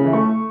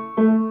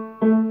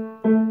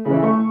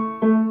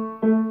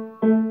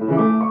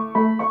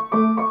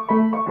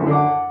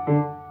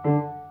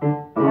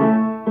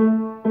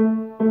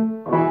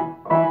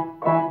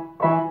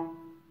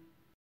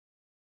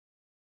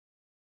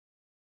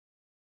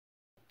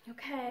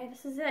 Okay,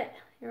 this is it.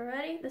 You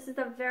ready? This is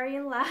the very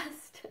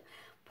last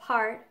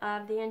part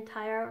of the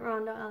entire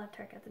Rondo alla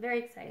Turca. It's very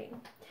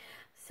exciting.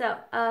 So,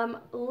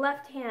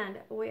 left hand,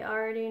 we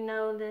already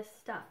know this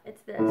stuff.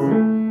 It's this.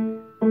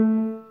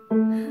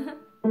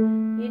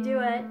 You do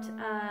it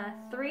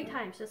 3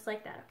 times, just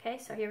like that, okay?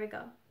 So here we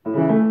go.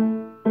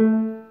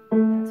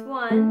 That's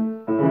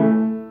 1.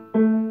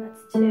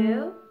 That's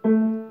 2.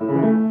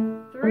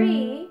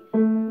 3.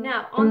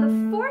 Now, on the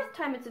 4th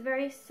time, it's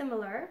very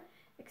similar.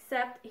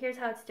 Except, here's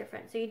how it's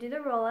different. So you do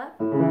the roll up,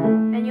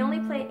 and you only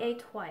play A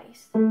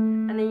twice,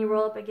 and then you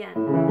roll up again,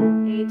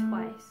 A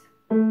twice.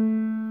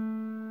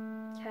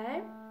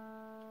 Okay?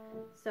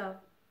 So,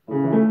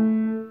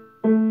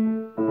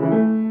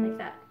 like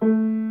that.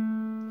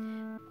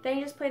 Then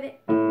you just play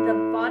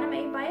the bottom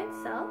A by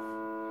itself,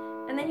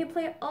 and then you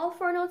play all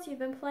 4 notes you've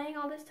been playing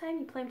all this time,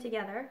 you play them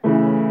together,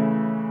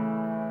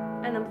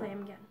 and then play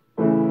them again.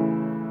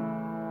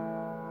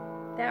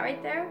 That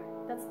right there,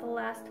 that's the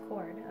last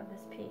chord of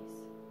this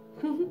piece.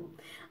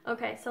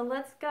 Okay, so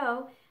let's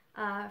go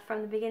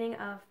from the beginning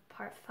of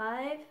part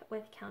 5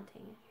 with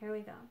counting. Here we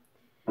go.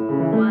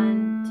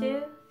 1,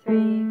 2,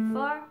 3,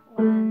 4.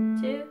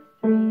 1, 2,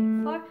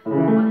 3, 4.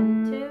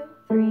 1, 2,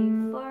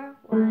 3, 4.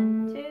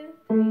 1, 2,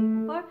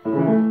 3, 4.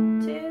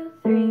 2,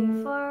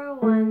 3, 4.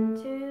 1,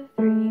 2,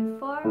 3,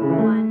 4.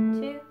 1,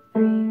 2,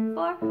 3,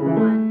 4.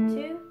 1,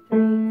 2,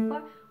 3,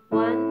 4.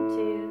 1,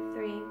 2,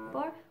 3,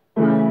 4.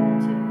 1,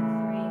 2,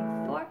 3,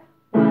 4.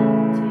 1,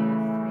 2,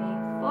 3,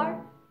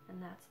 4. And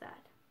that's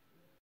that.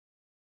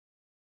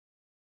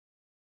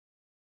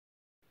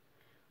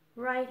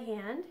 Right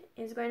hand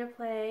is going to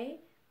play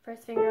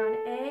first finger on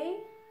A,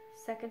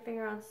 second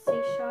finger on C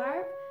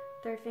sharp,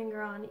 third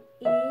finger on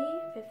E,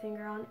 fifth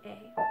finger on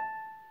A.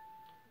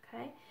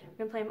 Okay? We're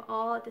going to play them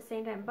all at the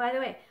same time. By the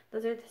way,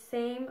 those are the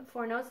same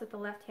 4 notes that the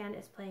left hand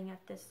is playing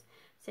at this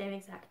same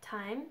exact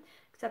time,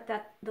 except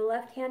that the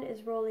left hand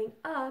is rolling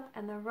up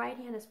and the right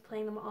hand is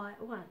playing them all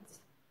at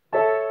once.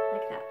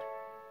 Like that.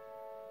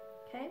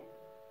 Okay?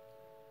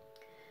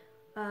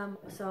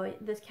 So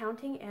this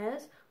counting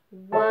is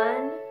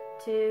 1,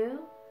 2,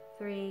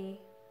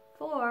 3,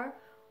 4.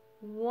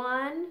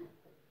 1,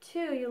 2,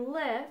 you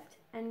lift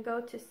and go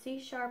to C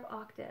sharp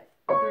octave.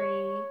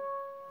 3,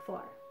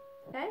 4.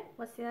 Okay,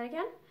 let's do that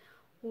again.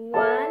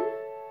 1,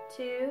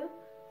 2,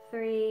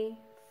 3,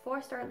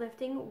 4. Start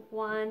lifting.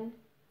 1,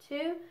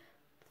 2,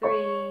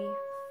 3,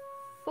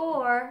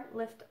 4.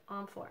 Lift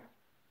on 4.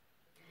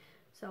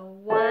 So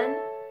 1,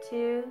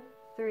 2,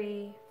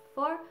 3,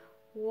 4.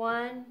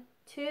 1,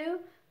 2,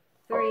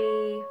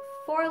 3,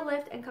 4.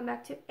 Lift and come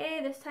back to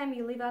A. This time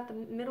you leave out the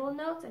middle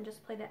notes and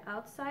just play the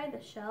outside,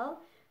 the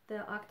shell,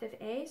 the octave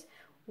A's.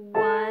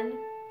 1,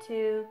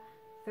 2,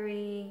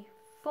 3,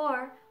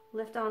 4.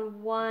 Lift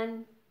on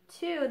 1,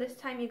 2. This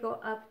time you go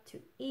up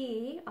to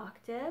E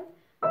octave.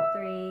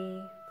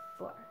 3,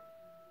 4.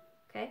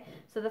 Okay,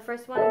 so the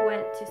first one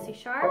went to C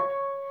sharp.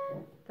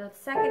 The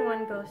second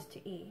one goes to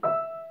E.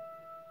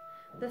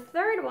 The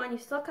third one, you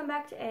still come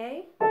back to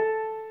A.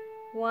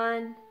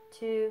 1,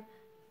 2,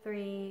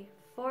 3,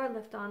 4.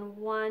 Lift on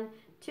 1,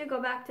 2. Go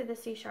back to the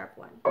C sharp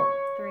one.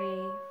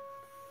 3,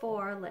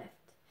 4.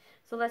 Lift.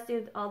 So let's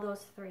do all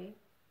those 3.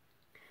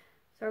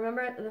 So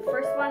remember, the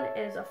first one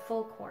is a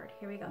full chord.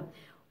 Here we go.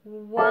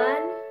 1,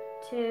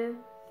 2,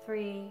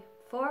 3,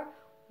 4.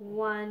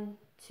 1,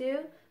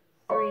 2,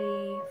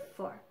 3,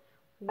 4.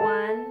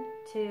 1,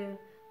 2,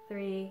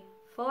 3,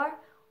 4.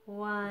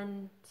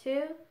 1,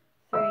 2,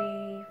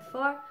 3,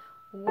 4.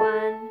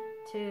 1,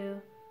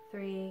 2,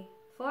 3,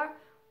 4.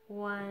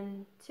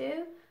 1,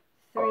 2,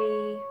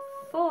 3,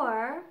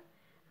 4.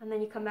 And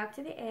then you come back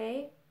to the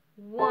A.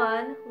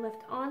 1,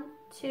 lift on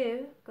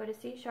 2, go to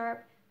C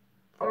sharp.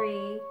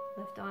 3,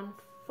 lift on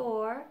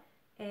 4,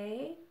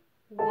 A,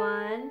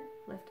 1,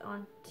 lift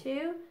on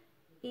 2,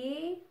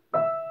 E,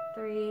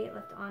 3,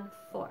 lift on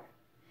 4.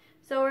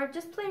 So we're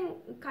just playing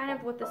kind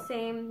of with the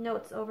same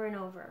notes over and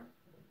over.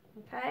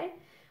 Okay?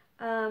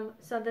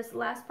 So this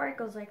last part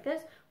goes like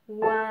this.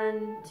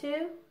 1,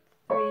 2,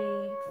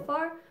 3,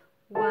 4.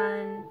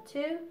 1,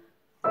 2,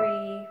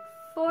 3,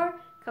 4.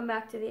 Come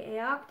back to the A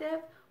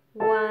octave.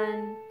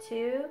 1,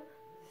 2,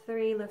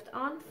 3, lift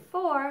on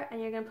 4,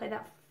 and you're going to play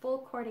that full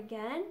chord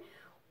again.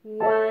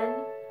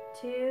 1,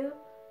 2,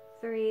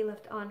 3,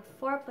 lift on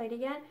 4, play it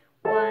again.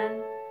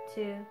 1,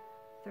 2,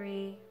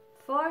 3,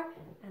 4,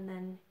 and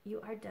then you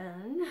are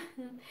done.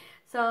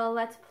 So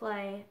let's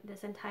play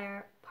this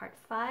entire part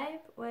 5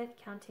 with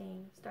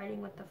counting, starting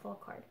with the full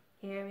chord.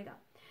 Here we go.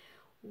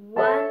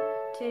 1,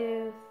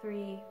 2,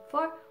 3,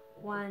 4.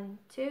 1,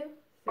 2,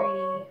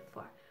 3,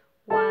 4.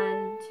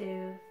 1,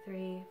 2,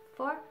 3,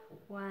 4.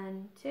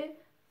 1, 2,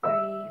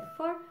 3,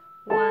 4.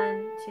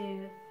 1,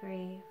 2,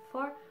 3,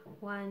 4.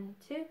 1,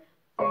 2,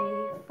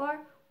 3, 4.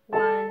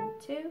 1,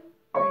 2,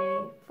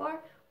 3, 4.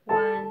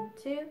 1,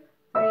 2,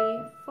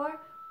 3, 4.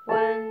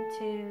 1,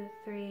 2,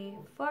 3,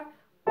 4.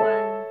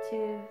 1,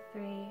 2,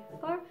 3,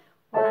 4.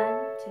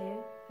 1,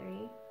 2,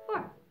 3,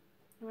 4.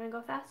 You want to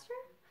go faster?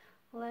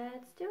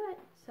 Let's do it.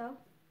 So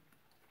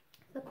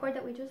the chord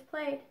that we just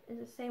played is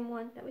the same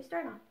one that we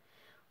start on.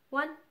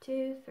 1,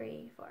 2,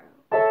 3, 4.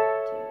 1,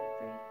 2,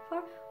 3,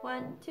 4.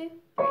 1, 2,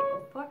 3,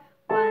 4.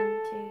 1,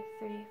 2,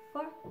 3,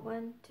 4.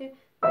 1, 2,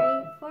 3,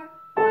 4.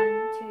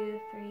 1, 2,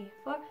 3,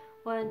 4.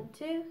 1,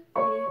 2,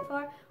 3,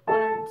 4.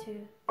 1,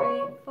 2,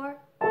 3, 4.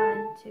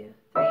 1, 2,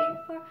 3,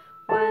 4.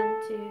 1,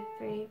 2,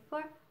 3,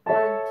 4.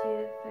 1,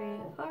 2, 3,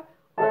 4.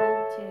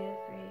 1, 2,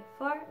 3,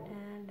 4.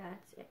 And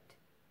that's it.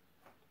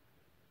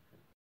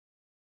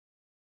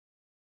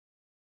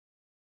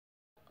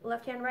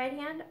 Left hand, right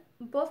hand,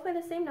 both play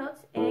the same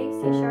notes, A,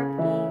 C sharp,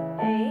 E,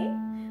 A.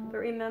 But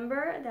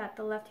remember that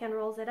the left hand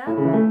rolls it up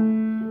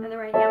and the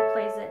right hand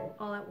plays it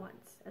all at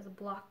once. as a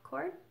block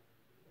chord.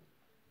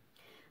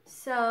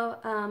 So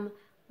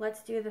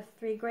let's do the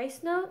 3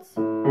 grace notes,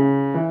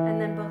 and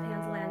then both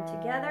hands land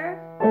together.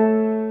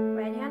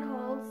 Right hand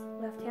holds,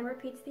 left hand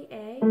repeats the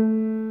A.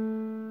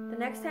 The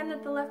next time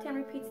that the left hand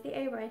repeats the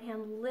A, right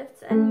hand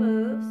lifts and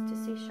moves to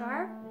C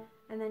sharp,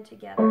 and then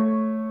together.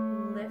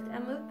 Lift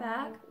and move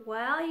back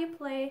while you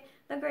play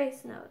the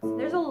grace notes.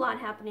 There's a lot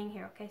happening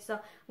here, okay? So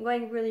I'm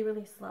going really,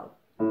 really slow.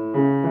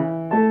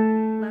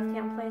 Left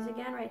hand plays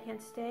again, right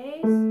hand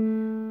stays.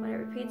 When it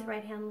repeats,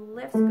 right hand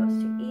lifts,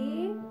 goes to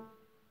E.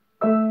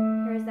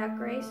 Here's that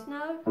grace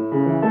note.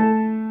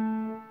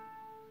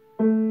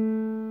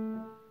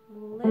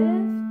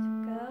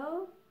 Lift,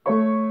 go.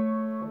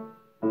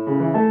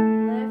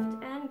 Lift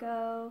and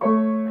go.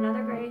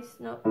 Another grace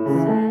note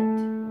set.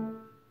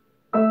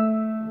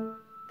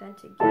 Then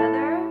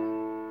together.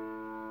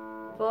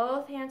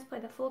 Both hands play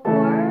the full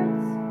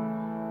chords.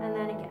 And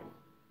then again.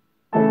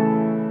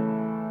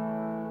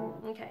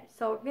 Okay,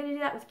 so we're going to do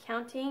that with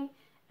counting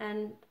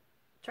and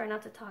try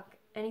not to talk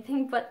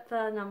anything but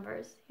the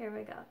numbers. Here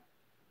we go.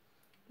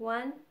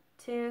 1,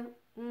 2,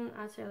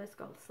 actually let's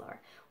go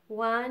slower.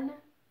 1,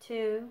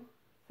 2,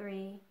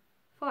 3,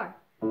 4.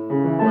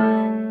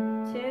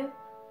 1, 2,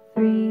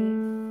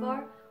 3,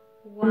 4.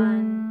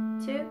 1,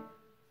 2,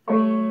 3,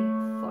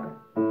 4.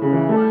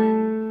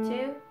 1,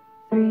 2,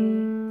 3,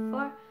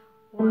 4.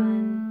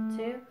 1,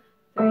 2,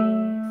 3,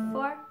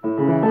 4.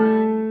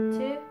 1,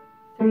 2,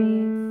 3,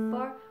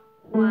 4.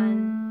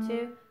 1,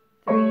 2,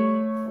 3,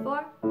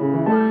 4.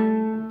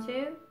 1,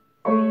 2,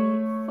 3,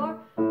 4.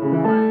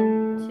 1,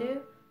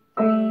 2,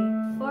 3,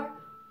 4.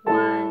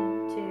 1,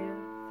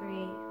 2,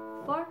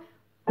 3, 4.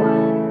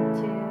 1,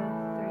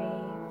 2, 3,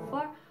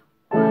 4.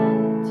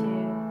 1, 2,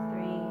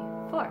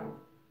 3, 4.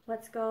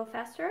 Let's go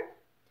faster.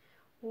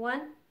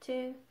 1,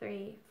 2,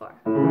 3, 4.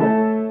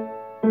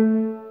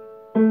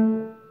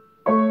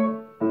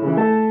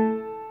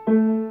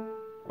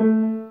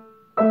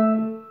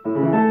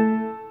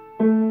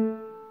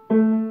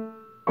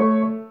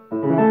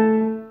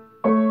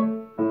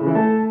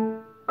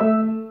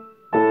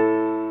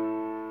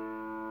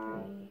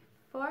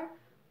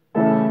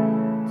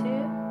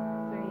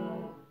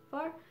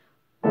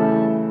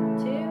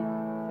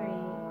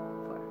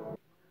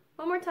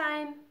 One more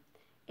time,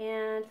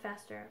 and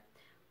faster.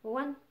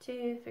 1,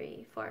 2,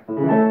 3, 4.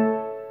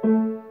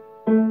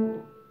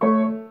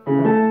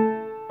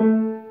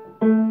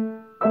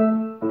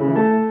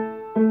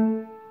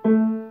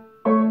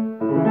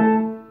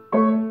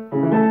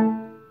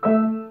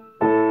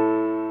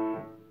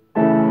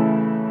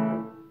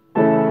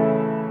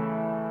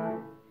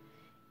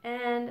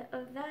 And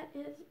that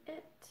is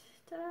it.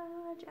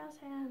 Ta-da, jazz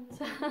hands.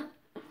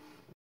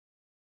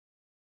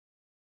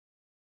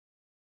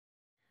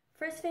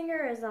 First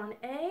finger is on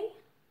A.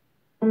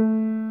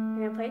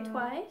 You're going to play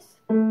twice.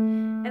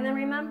 And then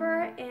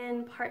remember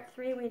in part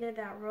 3 we did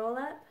that roll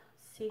up,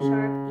 C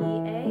sharp, E,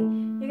 A.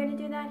 You're going to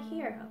do that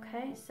here,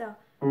 okay? So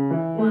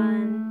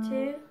 1,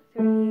 2,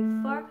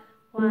 3, 4.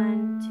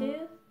 1,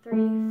 2,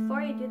 3,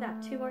 4. You do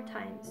that 2 more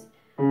times.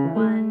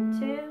 1,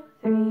 2,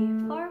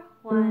 3, 4.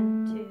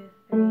 1, 2,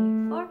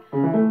 3, 4.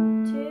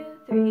 2,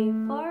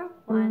 3, 4.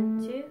 1,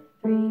 2,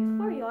 3,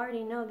 4. You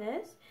already know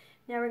this.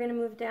 Now we're going to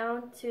move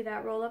down to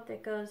that roll up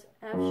that goes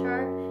F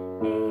sharp,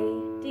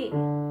 A, D.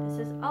 This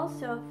is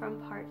also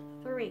from part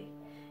 3.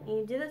 And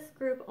you do this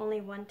group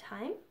only one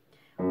time.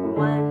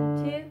 1,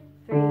 2,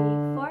 3,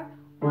 4.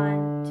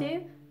 1,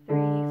 2, 3,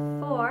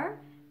 4.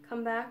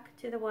 Come back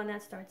to the one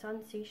that starts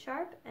on C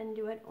sharp and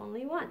do it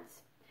only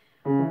once.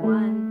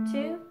 1,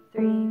 2,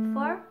 3,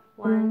 4.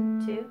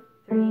 1, 2,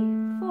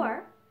 3,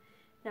 4.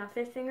 Now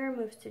fifth finger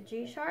moves to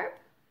G sharp.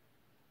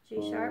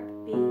 G sharp,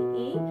 B,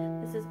 E.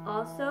 This is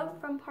also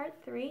from part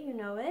 3, you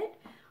know it.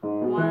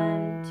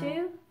 1,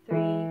 2, 3,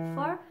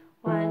 4.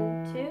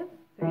 1, 2,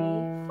 3,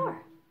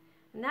 4.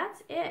 And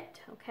that's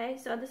it, okay?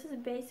 So this is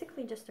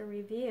basically just a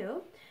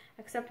review,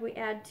 except we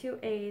add 2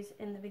 A's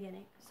in the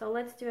beginning. So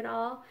let's do it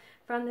all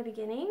from the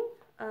beginning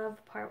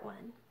of part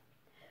 1.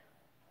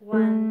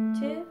 1,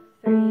 2,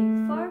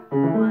 3, 4.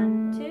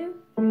 1, 2,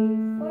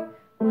 3, 4.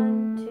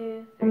 1,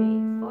 2,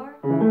 3, 4.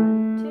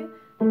 1, 2,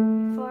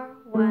 3, 4.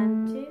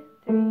 1, 2,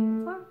 3,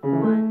 4.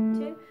 1,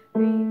 2,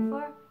 3,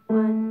 4.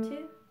 1,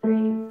 2,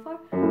 3,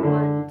 4.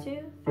 1,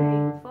 2,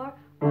 3, 4.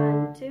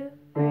 1, 2,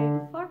 3,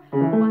 4.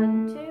 1,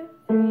 2,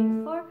 3,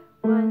 4.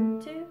 1,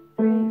 2,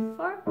 3,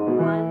 4.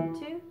 1,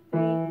 2,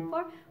 3,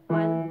 4.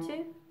 1,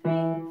 2,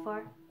 3,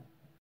 4.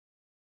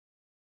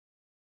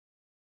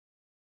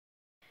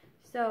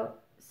 So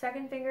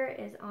second finger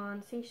is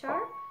on C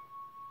sharp.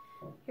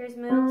 Here's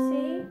middle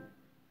C.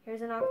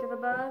 Here's an octave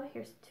above.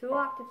 Here's 2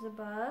 octaves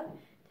above.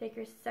 Take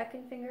your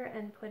second finger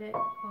and put it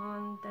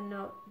on the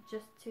note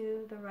just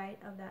to the right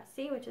of that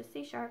C, which is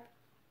C sharp.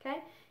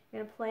 Okay?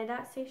 You're going to play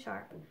that C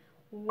sharp.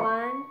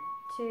 1,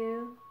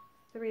 2,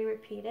 3,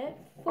 repeat it.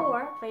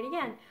 4, play it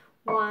again.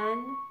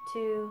 1,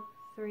 2,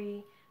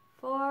 3,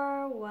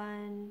 4.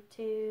 1,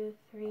 2,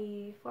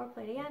 3, 4,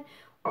 play it again.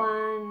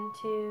 1,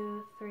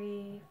 2,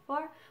 3,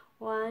 4.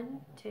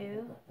 1,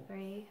 2,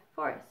 3,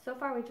 4. So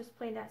far we just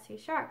played that C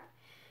sharp.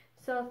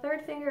 So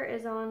third finger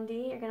is on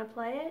D, you're going to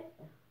play it,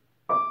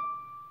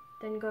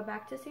 then go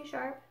back to C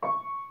sharp,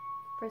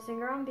 first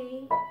finger on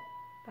B,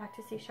 back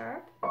to C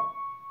sharp,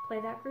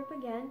 play that group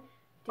again,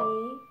 D,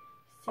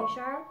 C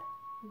sharp,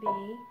 B,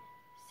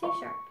 C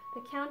sharp. The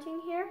counting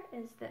here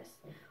is this: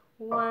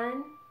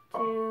 1,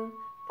 2,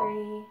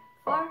 3,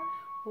 4,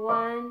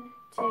 1,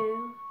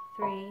 2,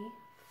 3,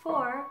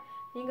 4.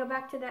 Then you go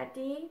back to that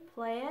D,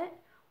 play it,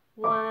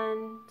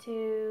 1,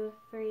 2,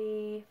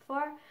 3,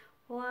 4,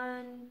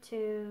 1,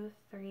 2,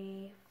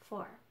 3,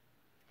 4.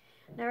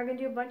 Now we're going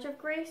to do a bunch of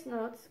grace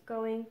notes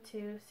going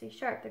to C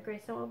sharp. The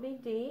grace note will be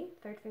D,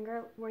 third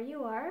finger where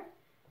you are,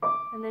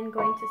 and then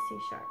going to C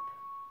sharp.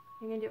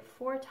 You're going to do it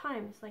 4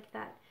 times like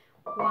that.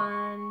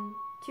 1,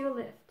 2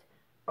 lift,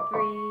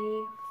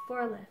 3,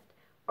 4 lift,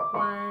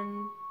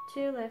 1,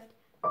 2 lift,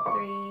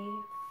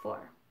 3,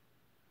 4.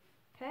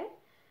 Okay?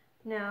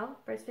 Now,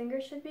 first finger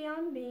should be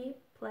on B,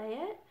 play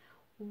it.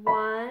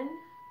 1,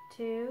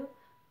 2,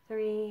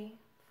 3,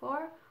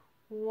 4,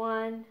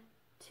 1,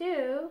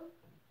 2.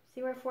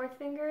 See where fourth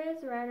finger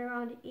is? Right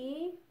around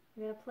E.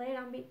 You're going to play it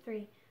on beat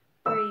 3.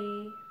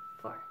 3,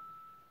 4.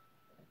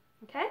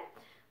 Okay?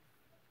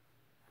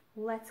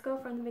 Let's go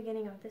from the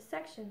beginning of this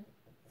section.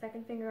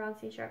 Second finger on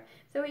C sharp.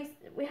 So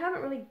we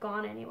haven't really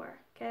gone anywhere.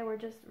 Okay? We're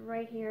just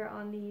right here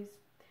on these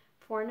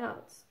 4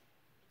 notes.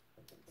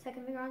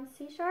 Second finger on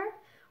C sharp.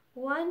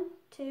 1,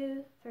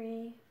 2,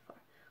 3, 4.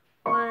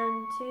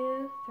 1,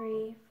 2,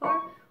 3,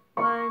 4.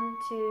 1,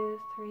 2,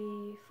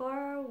 3,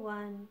 4.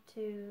 1,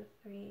 2,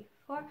 3,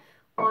 4.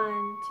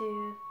 1,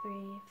 2,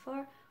 3,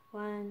 4.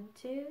 1,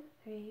 2,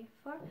 3,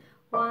 4.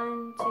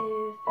 1, 2, 3,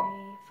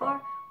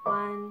 4.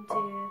 1,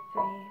 2,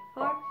 3,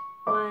 4.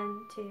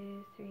 1,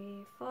 2, 3,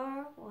 4.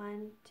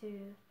 1, 2,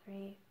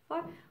 3,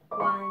 4.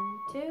 1,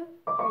 2, 3,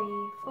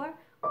 4.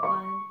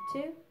 1,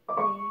 2,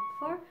 3,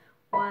 4.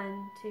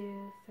 1,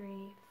 2,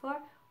 3, 4.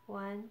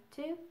 1,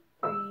 2,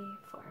 3,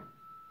 4.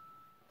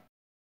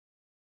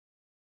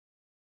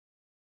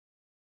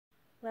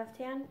 Left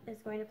hand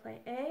is going to play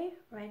A,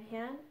 right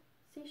hand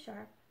C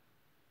sharp.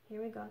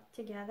 Here we go.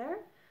 Together.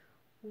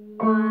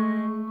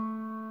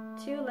 1,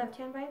 2, left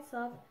hand by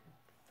itself,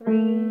 3,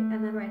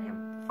 and then right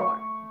hand 4.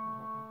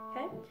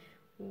 Okay?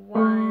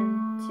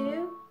 1,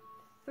 2,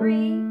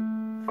 3,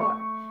 4.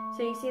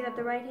 So you see that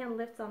the right hand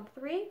lifts on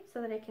 3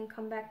 so that it can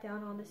come back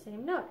down on the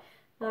same note.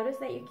 Notice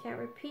that you can't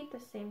repeat the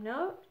same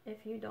note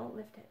if you don't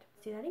lift it.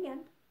 Let's do that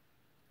again.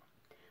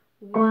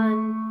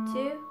 1,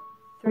 2,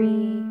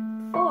 3,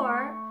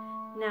 4.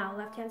 Now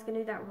left hand's going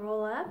to do that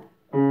roll up.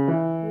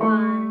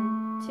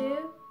 1,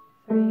 2,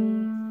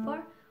 3,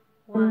 4.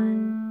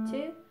 1,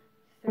 2,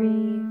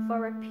 3,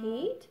 4.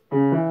 Repeat.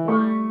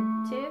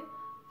 1, 2,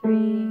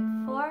 3,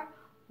 4.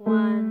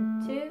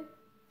 1, 2,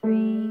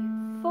 3,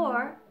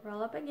 4.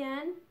 Roll up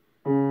again.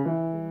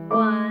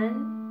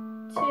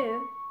 1,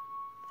 2,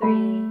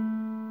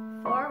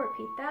 3, 4.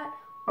 Repeat that.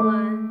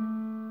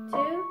 1,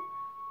 2,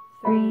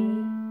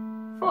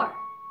 3, 4.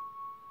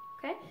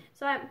 Okay?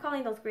 So I'm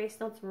calling those grace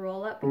notes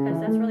roll up because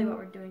that's really what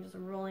we're doing, just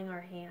rolling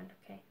our hand.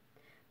 Okay?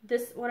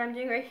 This, what I'm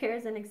doing right here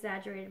is an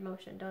exaggerated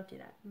motion. Don't do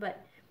that.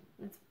 But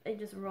it's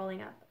just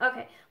rolling up.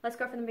 Okay, let's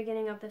go from the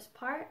beginning of this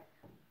part.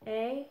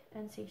 A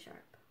and C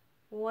sharp.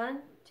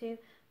 1, 2,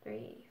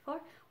 3,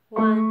 4.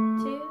 1,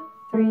 2,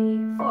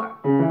 3, 4.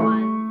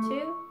 1,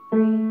 2,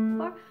 3,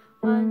 4.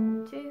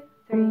 1, 2,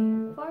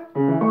 3, 4.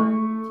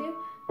 1, 2,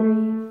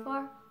 3,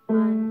 4.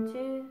 1,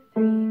 2,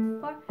 3,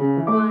 4.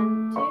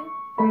 1, 2,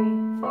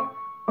 3, 4.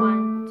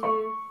 1,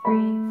 2,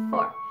 3,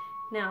 4.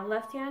 Now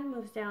left hand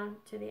moves down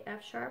to the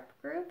F sharp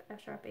group, F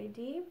sharp A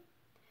D,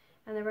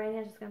 and the right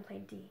hand is going to play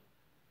D.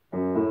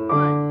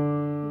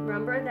 1.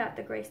 Remember that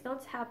the grace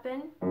notes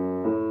happen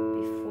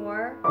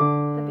before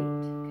the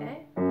beat,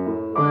 okay?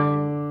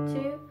 1,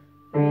 2,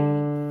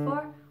 3,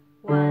 4.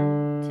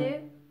 1,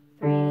 2,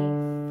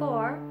 3,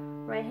 4.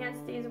 Right hand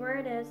stays where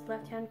it is,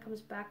 left hand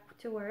comes back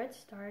to where it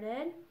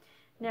started.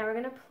 Now we're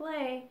going to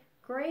play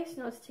grace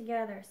notes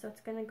together, so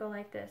it's going to go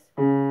like this.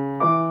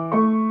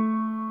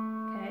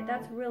 Okay,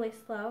 that's really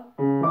slow.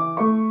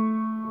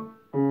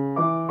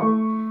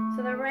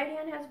 So the right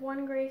hand has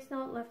 1 grace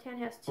note, left hand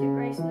has 2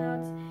 grace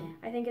notes.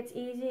 I think it's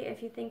easy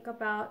if you think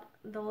about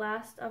the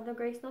last of the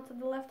grace notes of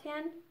the left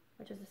hand,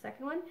 which is the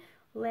second one,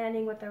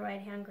 landing with the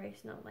right hand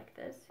grace note like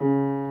this.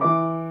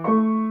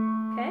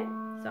 Okay,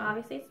 so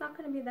obviously it's not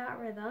going to be that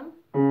rhythm.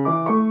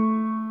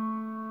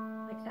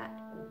 Like that.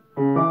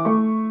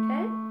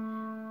 Okay,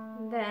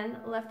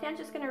 then left hand's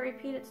just going to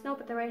repeat its note,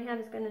 but the right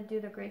hand is going to do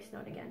the grace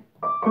note again.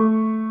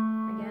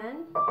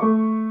 Again,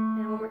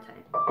 and one more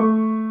time.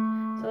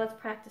 So let's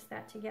practice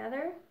that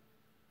together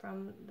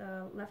from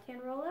the left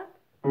hand roll up.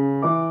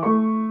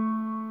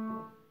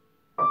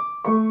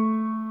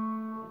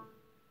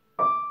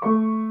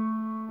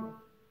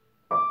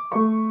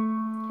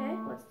 Okay,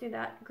 let's do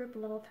that group a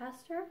little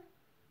faster.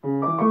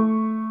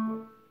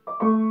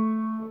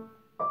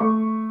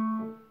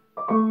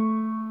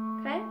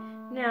 Okay,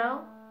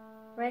 now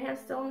right hand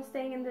still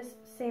staying in this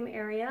same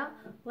area.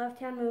 Left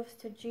hand moves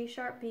to G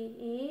sharp B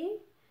E.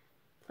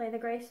 Play the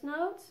grace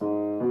notes,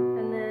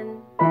 and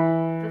then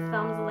the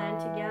thumbs land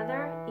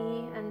together,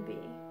 E and B.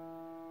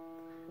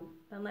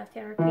 Then left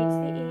hand repeats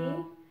the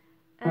E,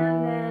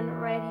 and then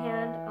right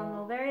hand on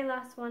the very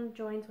last one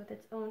joins with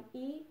its own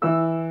E,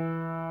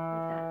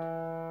 like that.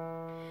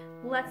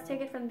 Let's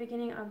take it from the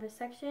beginning of this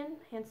section,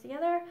 hands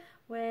together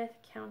with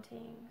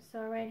counting.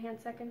 So right hand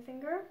second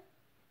finger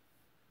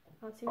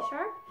on C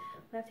sharp,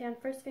 left hand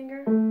first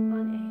finger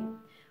on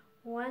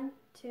A. 1,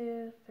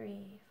 2,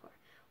 3, 4.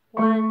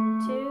 1,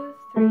 2,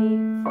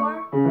 3,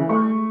 4.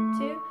 1,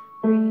 2,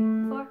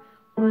 3, 4.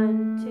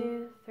 1,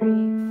 2, 3,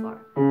 4.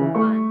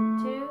 1,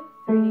 2,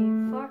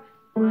 3, 4.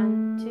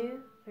 1, 2,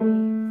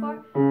 3,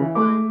 4.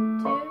 1,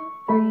 2,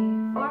 3,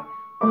 4.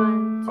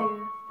 1, 2,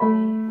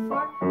 3,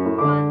 4.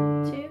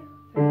 1, 2,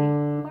 3,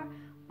 4.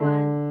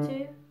 1,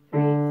 2,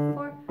 3,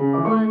 4.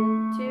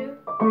 1, 2,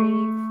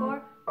 3,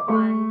 4.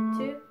 1,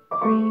 2,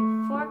 3,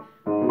 4.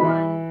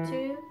 1,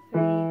 2,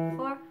 3,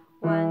 4.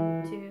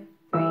 1, 2,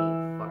 3,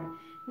 4.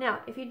 Now,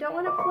 if you don't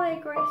want to play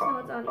grace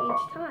notes on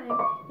each time,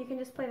 you can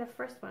just play the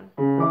first one.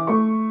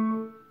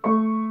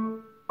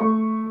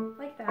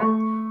 Like that.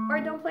 Or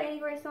don't play any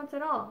grace notes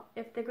at all.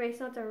 If the grace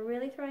notes are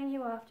really throwing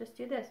you off, just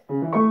do this.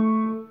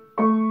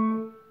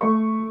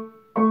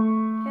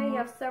 Okay, you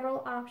have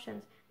several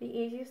options. The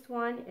easiest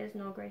one is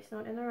no grace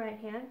note in the right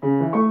hand.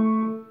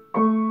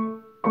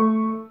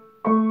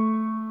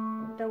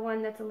 The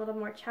one that's a little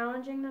more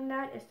challenging than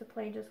that is to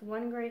play just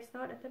one grace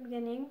note at the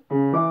beginning,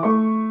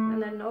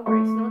 and then no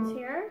grace notes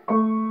here.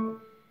 And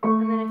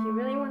then if you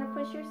really want to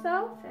push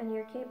yourself and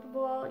you're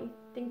capable, you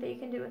think that you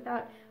can do it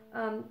without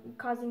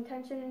causing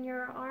tension in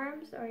your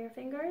arms or your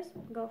fingers,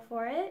 go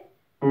for it.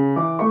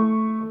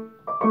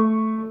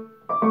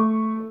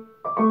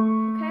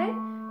 Okay,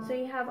 so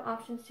you have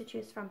options to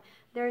choose from.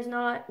 There's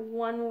not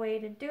one way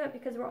to do it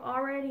because we're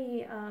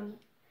already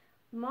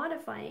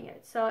modifying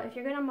it. So if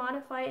you're going to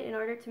modify it in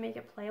order to make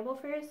it playable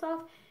for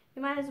yourself,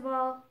 you might as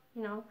well,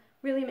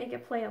 really make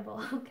it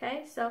playable,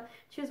 okay? So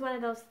choose one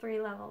of those 3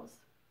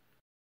 levels.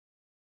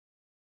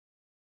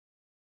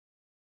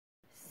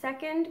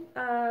 Second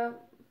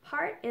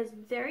part is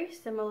very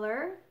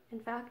similar. In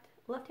fact,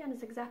 left hand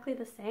is exactly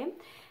the same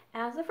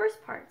as the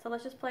first part. So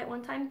let's just play it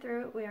one time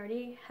through. We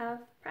already have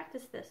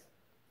practiced this.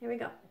 Here we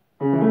go.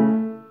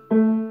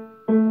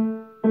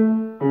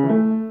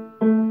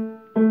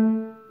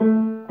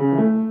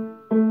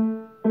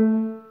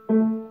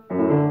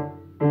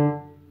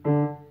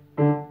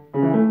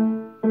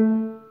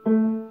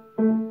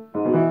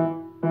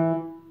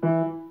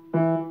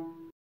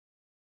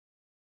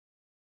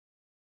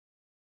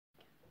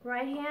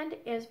 Right hand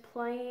is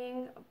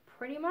playing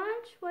pretty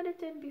much what it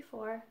did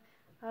before.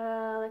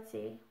 Let's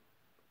see.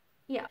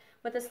 Yeah,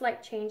 with a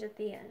slight change at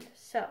the end.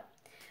 So,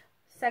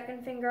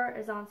 second finger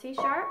is on C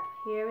sharp.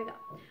 Here we go.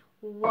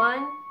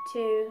 1,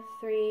 2,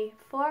 3,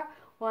 4.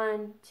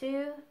 1,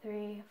 2,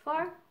 3,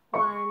 4.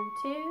 1,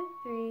 2,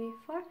 3,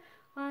 4.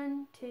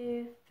 1,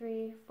 2,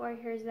 3, 4.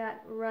 Here's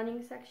that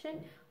running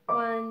section.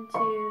 1,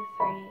 2,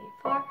 3,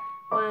 4.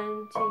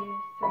 1, 2,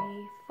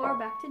 3, 4.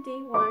 Back to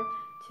D. 1,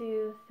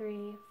 2,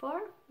 3,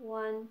 4.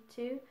 1,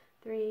 2,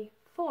 3,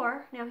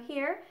 4. Now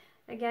here,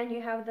 again,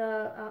 you have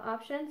the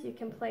options. You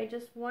can play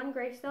just one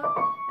grace note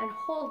and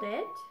hold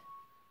it.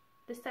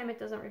 This time it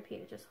doesn't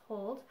repeat, it just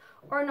holds.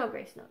 Or no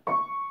grace note.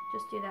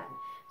 Just do that.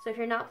 So if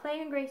you're not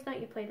playing a grace note,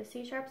 you play the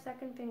C sharp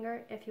second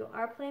finger. If you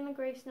are playing the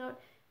grace note,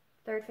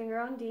 third finger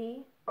on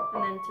D,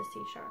 and then to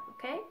C sharp,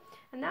 okay?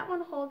 And that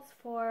one holds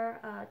for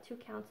 2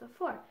 counts of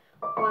 4.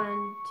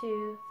 1,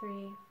 2,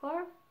 3,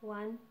 4.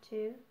 1,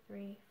 2,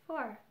 3,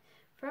 4.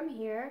 From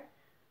here,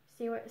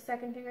 see what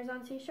second finger's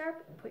on C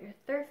sharp? Put your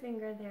third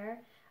finger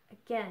there.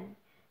 Again,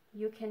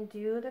 you can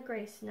do the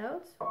grace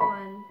notes.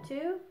 1,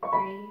 2,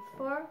 3,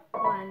 4.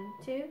 1,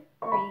 2,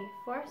 3,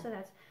 4. So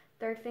that's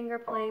third finger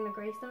playing the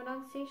grace note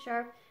on C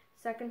sharp,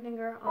 second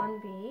finger on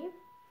B.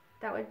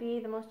 That would be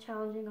the most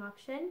challenging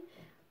option.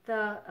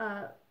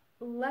 The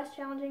less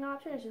challenging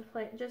option is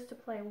just to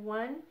play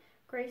one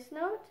grace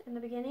note in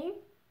the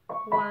beginning.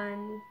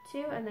 1,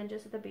 2, and then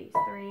just at the beats.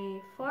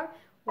 3, 4.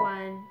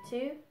 1,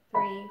 2,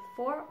 3,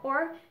 4.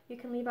 Or you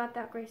can leave out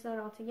that grace note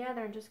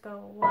altogether and just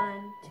go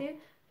 1, 2,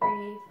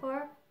 3,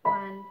 4.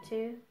 1, 2,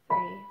 3,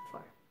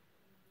 4.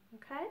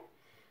 Okay?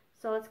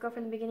 So let's go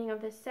from the beginning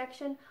of this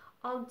section.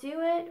 I'll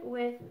do it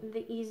with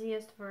the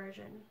easiest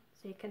version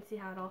so you can see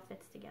how it all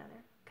fits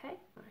together. Okay?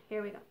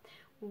 Here we go.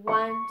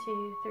 1,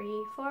 2,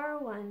 3, 4.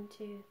 1,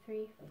 2,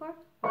 3, 4.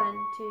 1,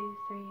 2,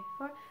 3,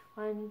 4.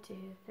 1,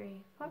 2,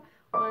 3, 4.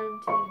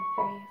 1, 2,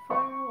 3, 4.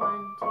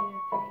 1, 2,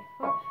 3,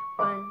 4.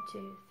 1,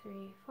 2,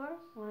 3, 4.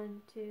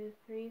 1, 2,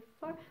 3,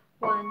 4.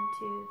 1,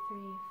 2,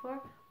 3,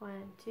 4.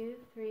 1, 2,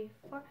 3,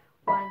 4.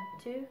 1,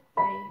 2,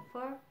 3,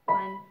 4.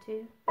 1,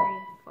 2, 3,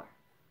 4.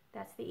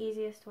 That's the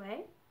easiest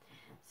way.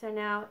 So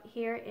now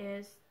here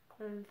is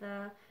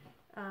the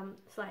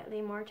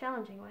slightly more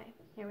challenging way.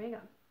 Here we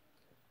go.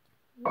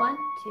 1,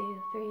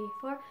 2, 3,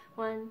 4.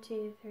 1,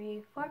 2,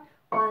 3, 4.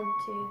 1,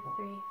 2,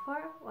 3,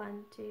 4,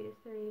 1, 2,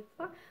 3,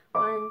 4,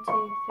 1,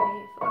 2,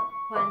 3, 4,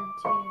 1,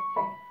 2,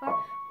 3, 4,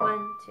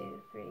 1,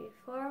 2, 3,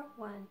 4,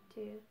 1,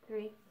 2,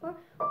 3, 4,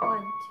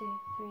 1, 2,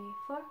 3,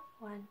 4,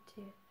 1,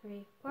 2,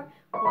 3, 4,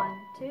 1,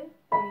 2, 3,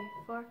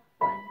 4,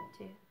 1, 2,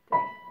 3,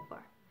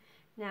 4.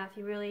 Now, if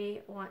you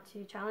really want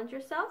to challenge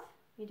yourself,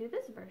 you do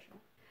this version.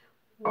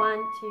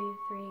 1, 2,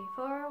 3,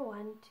 4,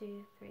 1,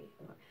 2, 3,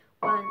 4.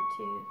 1,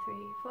 2,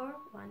 3, 4,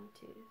 1,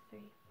 2, 3,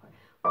 4.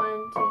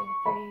 1, 2,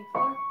 3,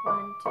 4,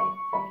 1, 2,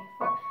 3,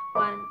 4.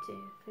 1,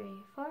 2,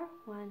 3, 4,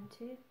 1,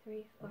 2,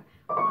 3, 4.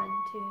 1,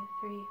 2,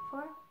 3,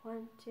 4,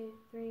 1, 2,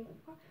 3,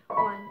 4.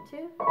 1, 2,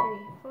 3,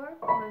 4,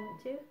 1,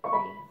 2, 3,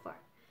 4.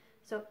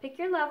 So pick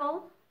your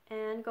level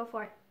and go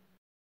for it.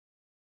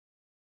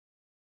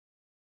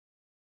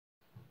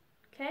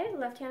 Okay,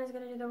 left hand is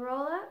going to do the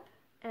roll up,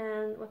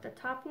 and with the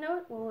top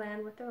note, we'll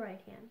land with the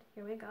right hand.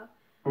 Here we go.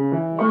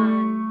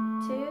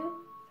 1, 2,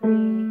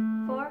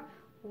 3, 4.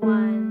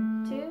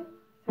 1, 2,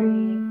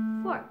 3,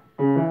 4.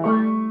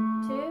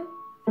 1, 2,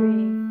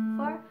 3,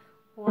 4.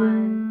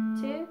 1,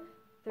 2,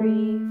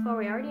 3, 4.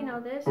 We already know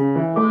this.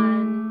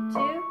 1,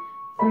 2,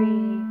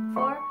 3,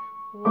 4.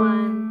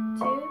 1,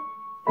 2,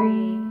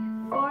 3,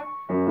 4.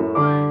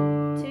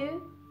 1,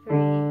 2,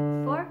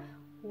 3, 4.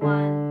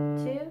 1,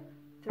 2,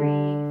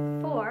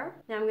 3, 4.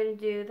 Now I'm going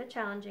to do the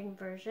challenging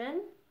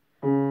version.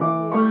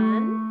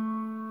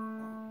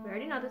 1. We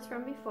already know this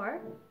from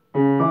before.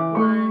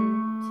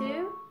 1,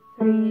 2,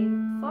 3,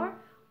 4.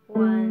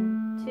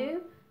 1,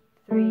 2,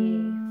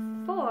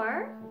 3,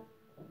 4.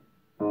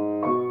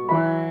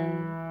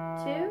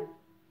 1, 2,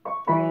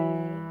 3,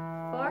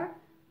 4.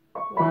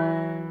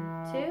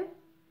 1, 2,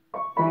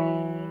 3,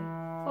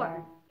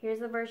 4. Here's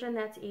the version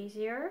that's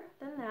easier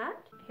than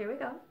that. Here we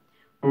go.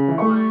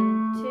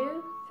 1,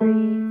 2,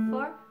 3,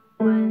 4.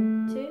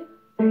 1, 2,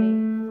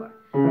 3, 4.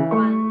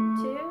 1,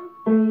 2,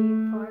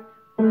 3, 4.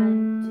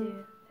 1, 2,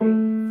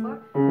 3,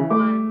 4.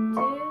 1,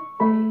 2,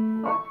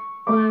 3, 4.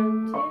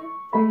 1, 2,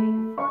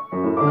 3, 4. 1,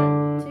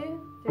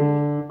 2,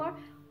 3, 4.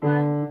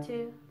 1,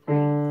 2,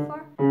 3,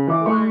 4.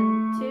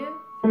 1, 2,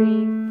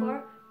 3,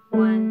 4.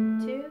 1,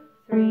 2,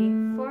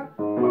 3, 4.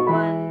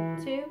 1,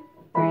 2,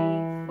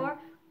 3, 4.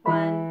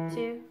 1,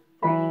 2,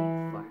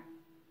 3, 4.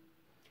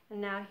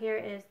 And now here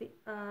is the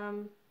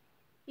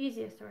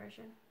easiest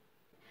version.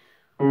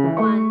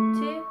 1,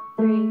 2,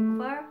 3,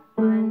 4.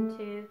 1,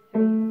 2,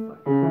 3, 4.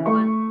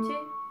 1,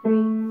 2,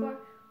 3, 4.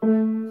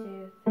 1,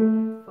 2,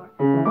 3, 4.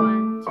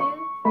 1, 2,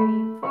 3,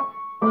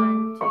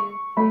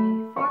 4.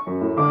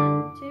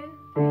 1, 2,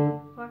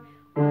 3, 4.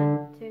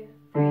 1, 2,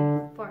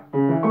 3, 4.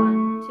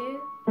 1, 2, 3, 4. 1,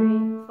 2, 3,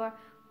 4.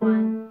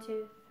 1,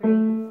 2,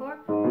 3, 4.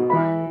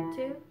 1,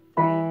 2,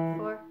 3,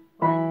 4.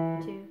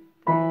 1, 2,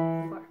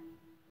 3, 4.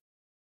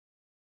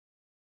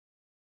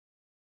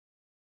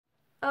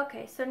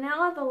 Okay, so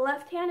now the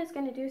left hand is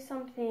going to do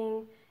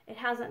something it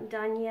hasn't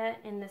done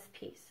yet in this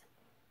piece.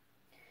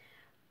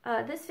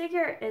 This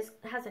figure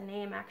has a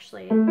name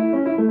actually,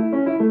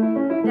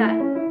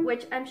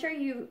 which I'm sure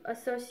you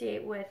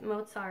associate with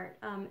Mozart.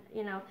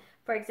 You know,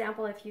 for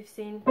example, if you've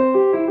seen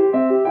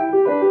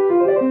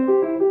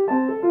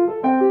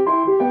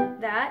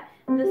that,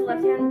 this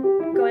left hand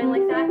going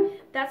like that,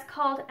 that's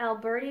called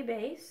Alberti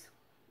bass,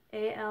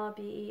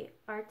 A-L-B-E-R-T-I,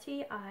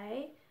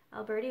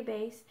 Alberti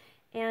bass.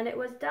 And it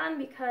was done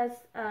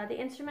because the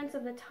instruments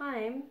of the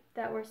time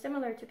that were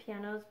similar to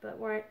pianos but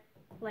weren't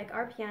like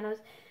our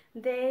pianos,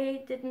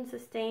 they didn't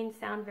sustain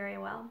sound very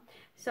well.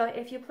 So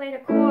if you played a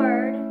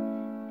chord,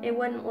 it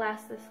wouldn't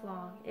last this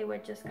long. It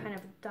would just kind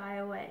of die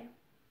away,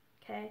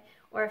 okay?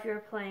 Or if you were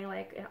playing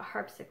like a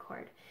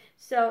harpsichord.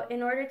 So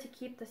in order to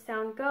keep the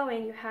sound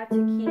going, you had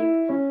to keep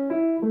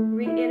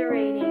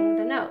reiterating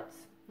the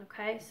notes.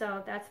 Okay,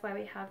 so that's why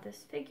we have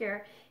this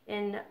figure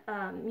in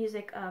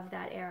music of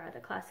that era, the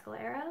classical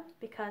era,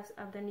 because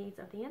of the needs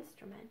of the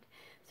instrument.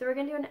 So we're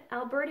going to do an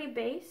Alberti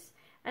bass,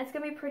 and it's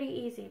going to be pretty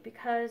easy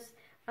because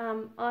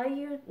all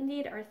you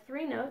need are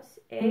 3 notes,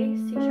 A,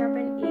 C sharp,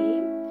 and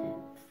E,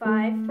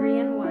 5, 3,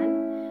 and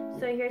 1.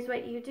 So here's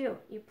what you do.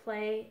 You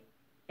play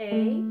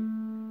A,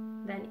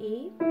 then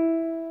E,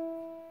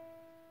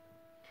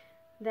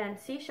 then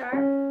C sharp,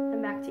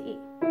 then back to E.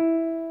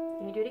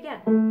 And you do it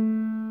again.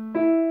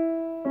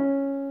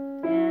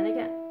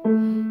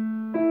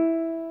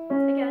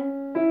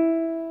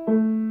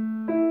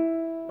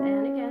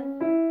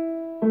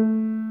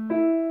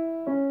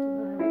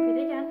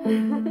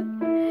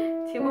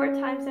 Two more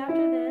times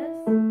after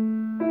this.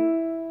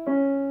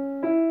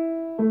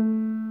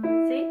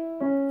 See?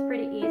 It's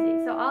pretty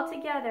easy. So all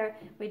together,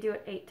 we do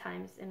it 8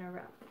 times in a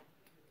row.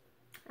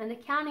 And the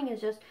counting is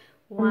just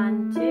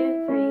 1,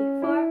 2,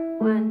 3, 4,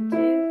 1,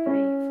 2,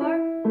 3, 4.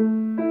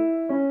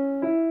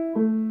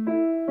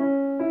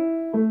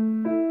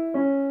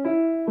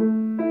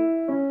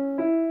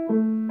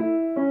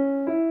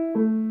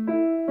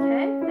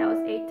 Okay, that was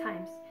 8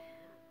 times.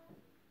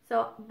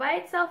 So by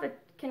itself, it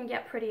can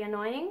get pretty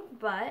annoying,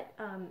 but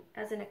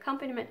as an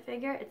accompaniment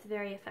figure, it's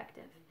very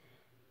effective.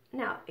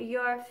 Now,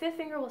 your 5th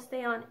finger will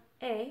stay on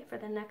A for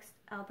the next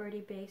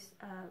Alberti bass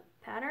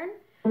pattern.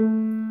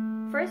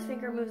 first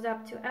finger moves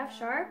up to F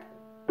sharp,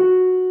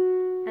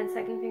 and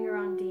second finger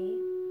on D,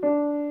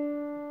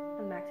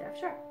 and back to F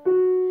sharp.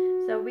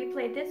 So we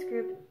played this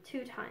group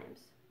 2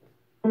 times.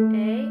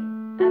 A,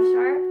 F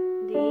sharp,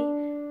 D,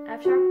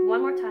 F sharp,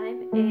 one more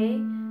time,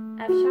 A,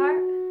 F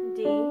sharp,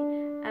 D,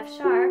 F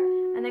sharp,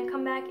 and then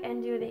come back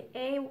and do the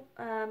A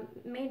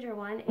major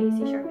one, A,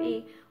 C sharp,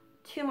 E,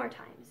 2 more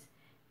times.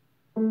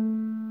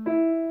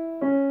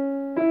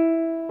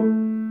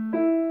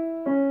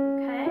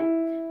 Okay,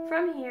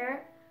 from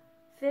here,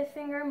 5th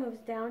finger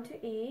moves down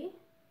to E,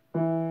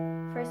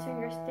 1st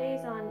finger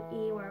stays on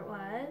E where it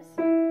was,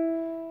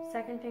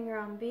 2nd finger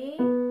on B,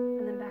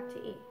 and then back to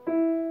E.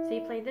 So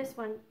you play this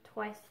one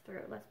twice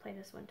through. Let's play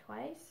this one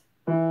twice.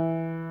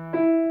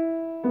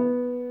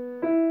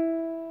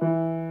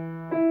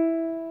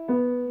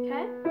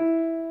 Okay,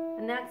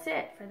 and that's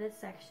it for this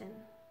section.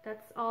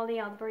 That's all the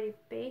Alberti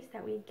bass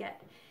that we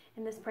get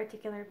in this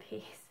particular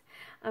piece.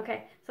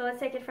 Okay, so let's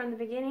take it from the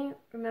beginning.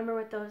 Remember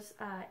with those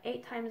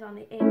 8 times on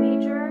the A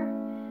major,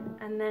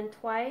 and then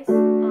twice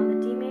on the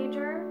D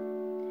major,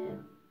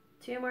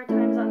 2 more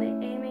times on the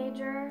A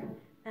major,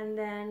 and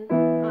then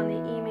on the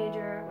E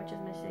major, which is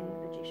missing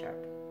the G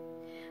sharp.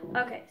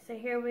 Okay, so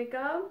here we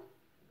go.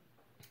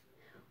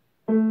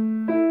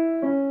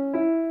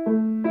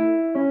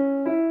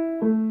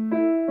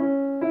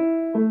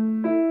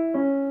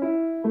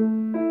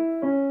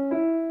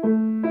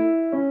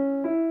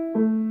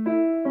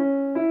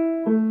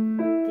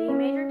 D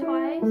major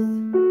twice,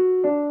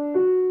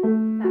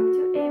 back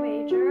to A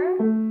major,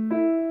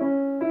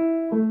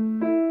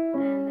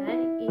 and then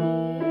E.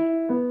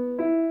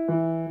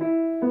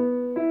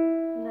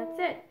 And that's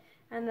it.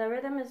 And the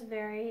rhythm is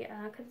very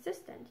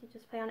consistent. You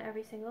just play on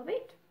every single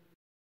beat.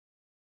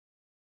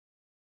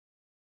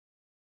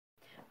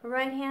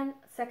 Right hand,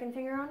 2nd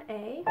finger on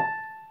A.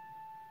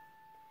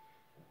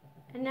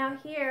 And now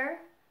here,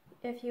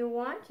 if you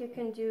want, you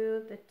can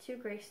do the 2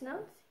 grace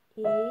notes,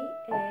 E,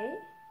 A,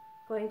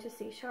 going to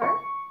C sharp.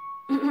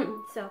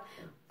 So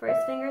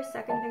 1st finger,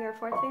 2nd finger,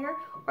 4th finger,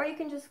 or you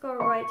can just go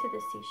right to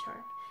the C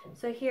sharp.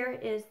 So here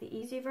is the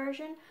easy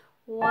version.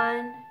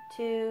 1,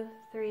 2,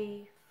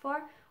 3,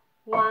 4.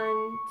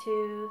 1,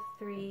 2,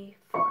 3,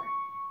 4.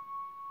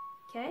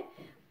 Okay,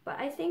 but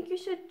I think you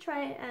should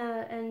try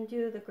and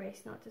do the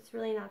grace notes. It's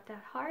really not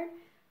that hard.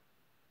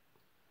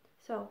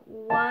 So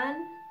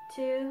 1,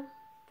 2,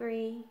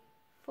 3,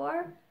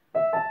 4.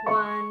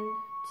 1,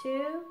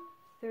 2,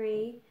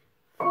 3,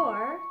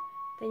 4.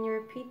 Then you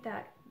repeat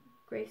that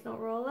grace note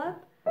roll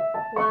up.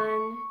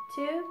 1,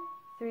 2,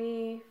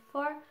 3,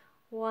 4.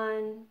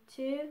 1,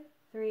 2,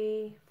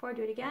 3, 4.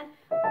 Do it again.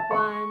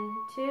 1,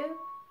 2,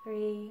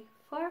 3,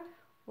 4.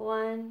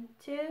 1,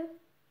 2,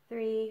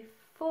 3,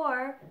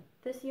 4.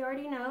 This you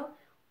already know.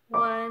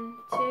 1,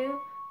 2,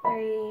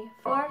 3,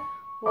 4.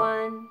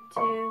 1,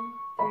 2,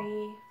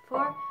 3,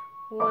 4.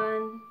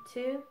 1,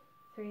 2,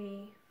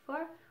 3,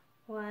 4.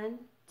 1,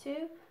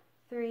 2,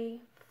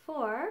 3,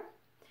 4.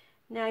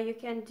 Now you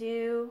can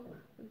do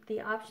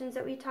the options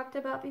that we talked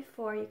about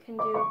before. You can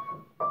do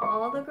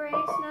all the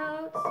grace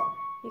notes.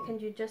 You can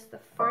do just the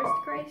first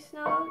grace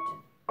note.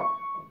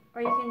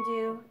 Or you can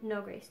do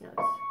no grace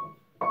notes.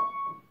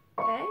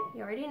 Okay,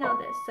 you already know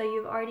this, so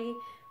you've already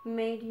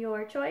made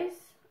your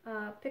choice.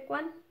 Pick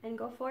one and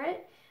go for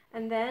it.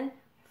 And then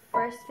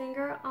 1st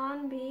finger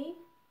on B,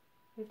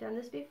 we've done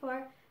this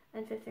before,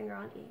 and 5th finger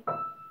on E.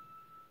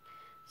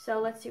 So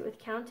let's do it with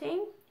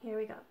counting. Here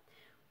we go.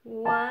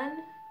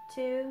 1,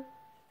 2,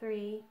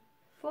 3,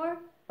 4.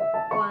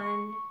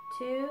 1,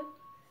 2,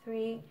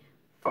 3,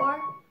 4.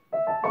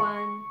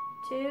 1,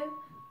 2,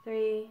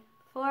 3,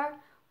 4.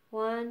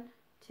 1,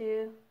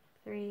 2,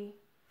 3,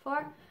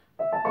 4.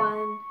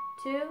 1,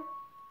 2,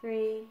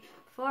 3,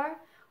 4.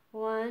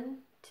 1,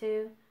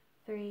 2,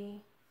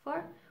 3,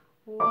 4.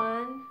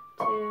 1,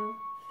 2,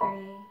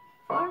 3,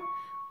 4.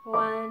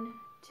 1,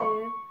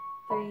 2,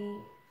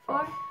 3,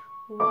 4.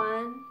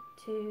 1,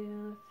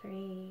 2,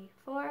 3,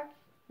 4.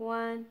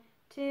 1,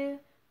 2,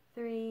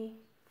 3,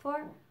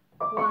 4.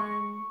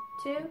 1,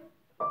 2,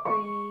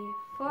 3,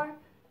 4.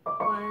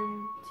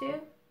 1,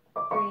 2,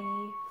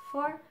 3,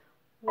 4.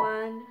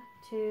 1,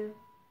 2,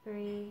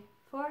 3,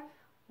 4.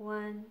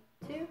 1,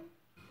 2,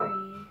 3,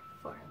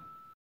 4.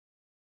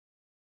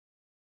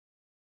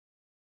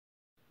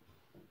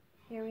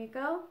 Here we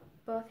go.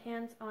 Both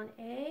hands on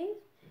A,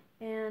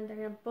 and they're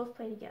going to both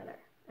play together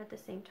at the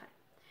same time.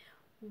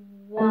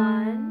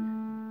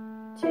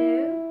 1, 2,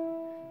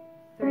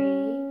 3,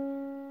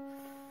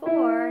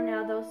 4.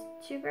 Now those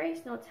 2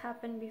 grace notes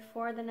happen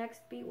before the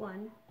next beat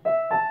 1.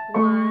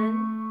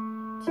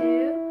 1,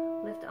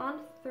 2, lift on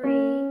 3,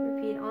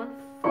 repeat on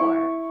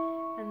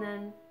 4, and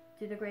then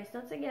do the grace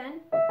notes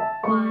again.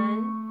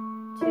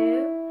 1,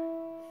 2,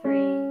 3,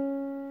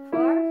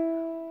 4.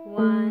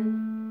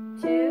 1,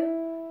 2,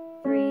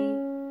 3,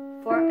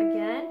 4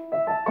 again.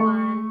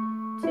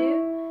 1, 2,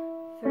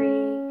 3,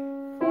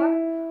 4.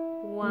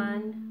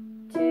 1,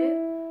 2,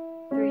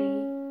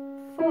 3,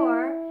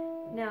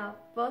 4. Now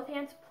both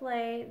hands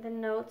play the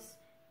notes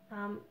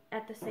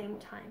at the same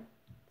time.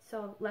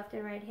 So left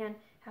and right hand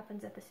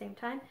happens at the same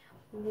time.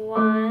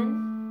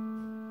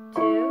 1, 2,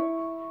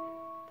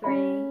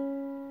 3,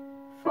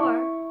 4.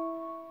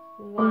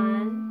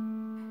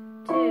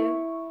 1, 2,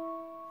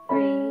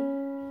 3,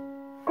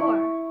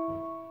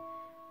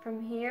 4. From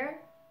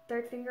here,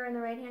 third finger in the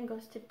right hand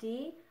goes to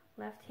D,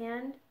 left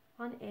hand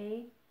on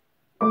A.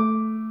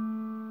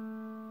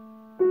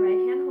 Right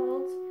hand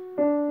holds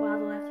while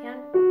the left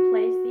hand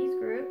plays these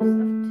groups of 2.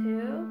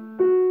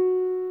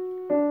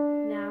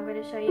 Now I'm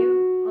going to show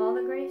you all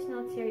the grace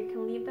notes here. You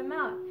can leave them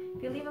out.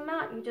 If you leave them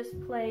out, you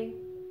just play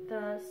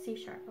the C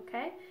sharp,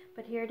 okay?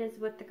 But here it is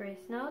with the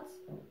grace notes.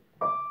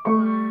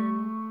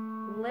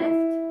 1, lift,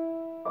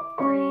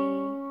 3,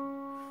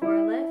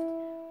 4, lift,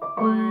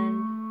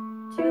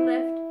 1, 2,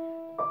 lift,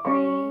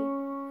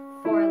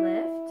 3, 4,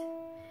 lift.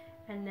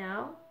 And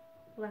now,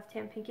 left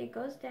hand pinky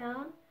goes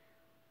down.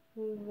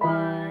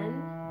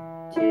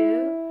 1,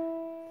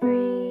 2,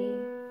 3,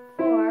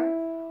 4.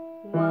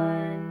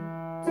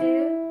 1, 2,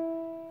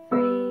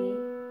 3,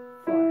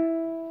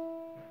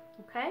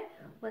 4. Okay,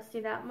 let's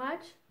do that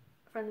much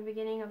from the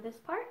beginning of this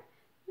part.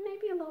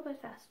 Maybe a little bit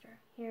faster.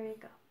 Here we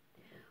go.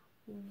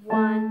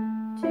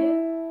 1,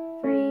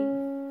 2, 3,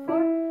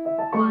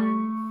 4.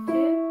 1,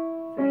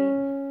 2,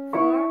 3,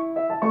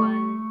 4.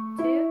 1,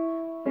 2,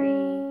 3,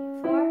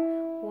 4.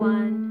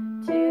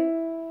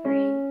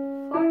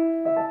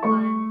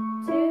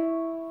 1,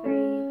 2, 3,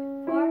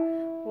 4.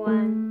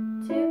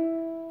 1, 2, 3, 4. 1,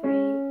 2,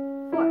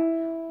 3, 4. 1, 2, 3, 4.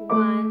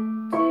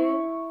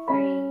 1,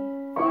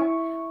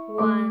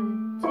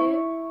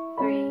 2, 3,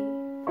 4. 1, 2,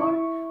 3,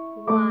 4. 1, 2, 3,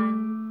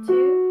 4.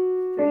 1,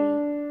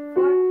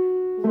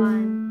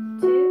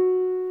 2,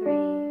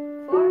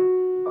 3,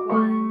 4.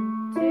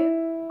 1, 2,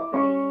 3,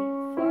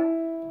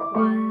 4.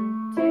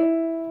 1, 2,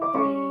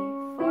 3,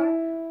 4.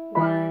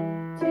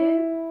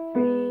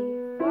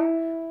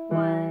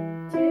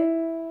 1,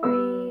 2,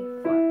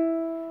 3, 4.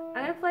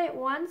 I'm going to play it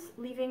once,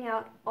 leaving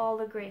out all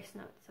the grace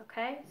notes,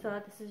 okay?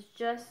 So this is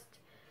just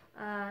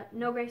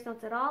no grace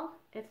notes at all.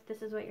 If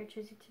this is what you're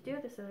choosing to do,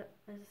 this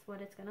is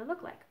what it's going to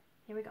look like.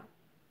 Here we go.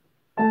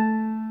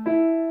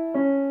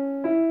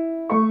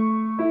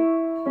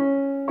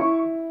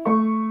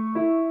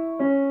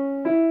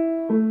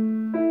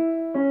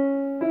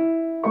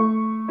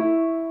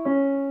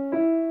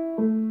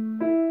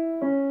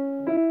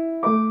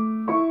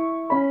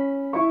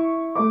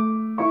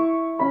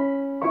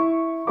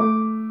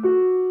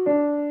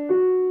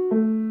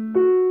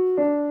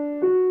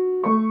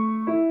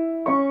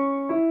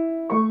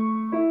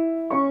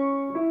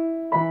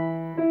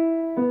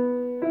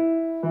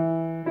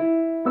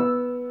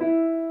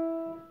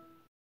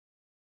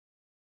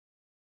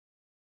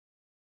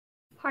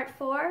 Part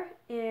 4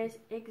 is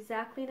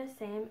exactly the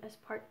same as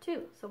part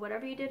 2. So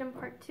whatever you did in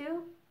part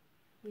 2,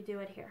 you do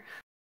it here.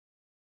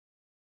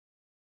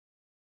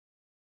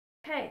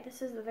 Okay,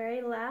 this is the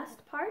very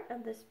last part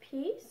of this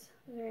piece.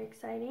 Very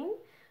exciting.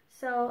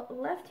 So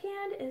left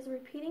hand is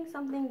repeating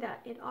something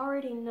that it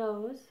already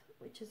knows,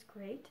 which is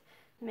great.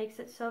 It makes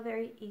it so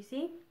very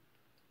easy.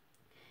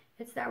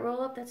 It's that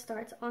roll up that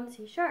starts on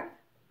C sharp.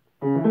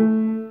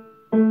 You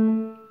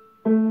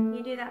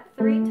do that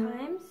 3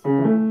 times.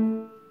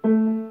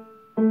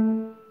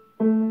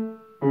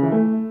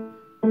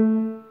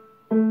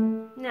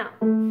 Now,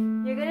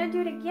 you're going to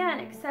do it again,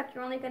 except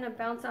you're only going to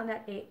bounce on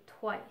that 8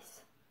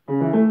 twice.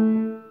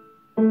 And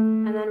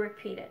then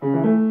repeat it.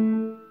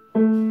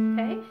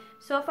 Okay?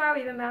 So far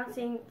we've been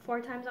bouncing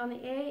 4 times on the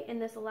A. In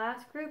this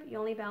last group, you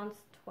only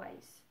bounce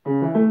twice.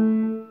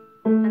 And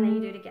then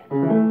you do it again.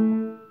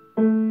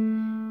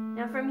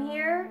 Now from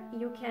here,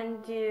 you can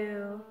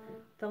do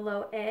the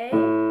low A,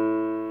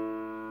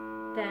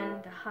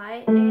 then the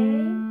high A,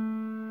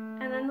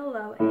 and then the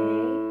low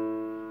A.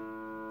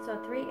 So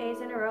 3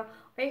 A's in a row,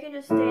 or you can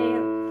just stay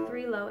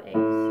 3 low A's.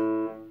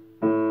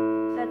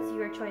 That's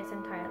your choice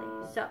entirely.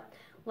 So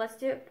let's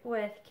do it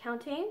with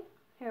counting.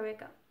 Here we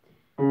go.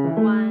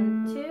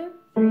 1, 2,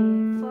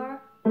 3, 4.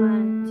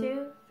 1,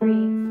 2,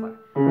 3, 4.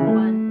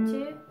 1,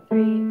 2,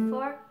 3,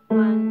 4.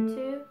 1,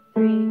 2,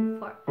 3,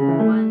 4.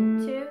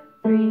 1, 2,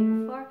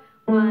 3, 4.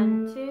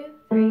 1, 2,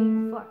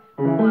 3, 4.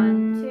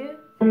 1, 2,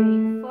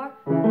 3, 4.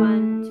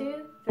 1, 2,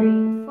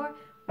 3, 4.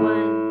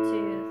 1,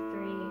 2,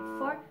 3,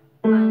 4.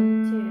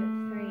 1,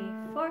 2,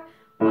 3, 4.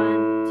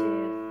 1,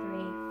 2,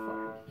 3,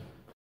 4.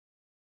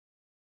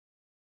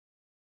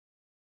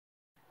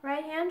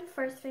 Right hand,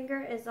 first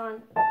finger is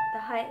on the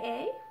high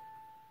A.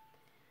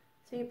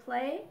 So you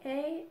play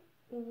A,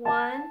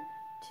 1,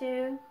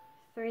 2,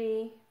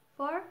 3,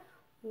 4.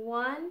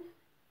 1,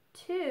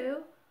 2.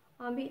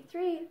 On beat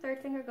 3,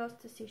 third finger goes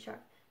to C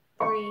sharp.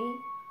 3,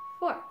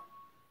 4.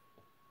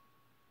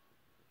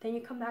 Then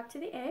you come back to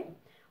the A.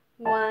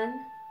 1,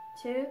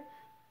 2,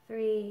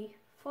 3,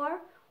 4.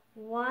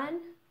 1,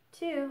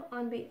 2.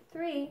 On beat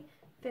 3,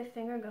 fifth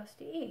finger goes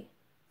to E.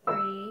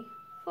 3,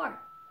 4.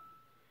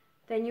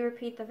 Then you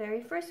repeat the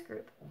very first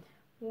group.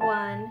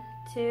 1,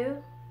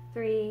 2,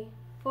 3,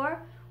 4.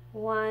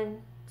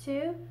 1,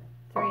 2,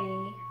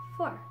 3,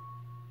 4.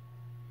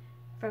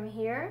 From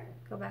here,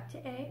 go back to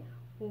A.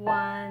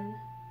 1,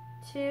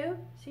 2,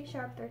 C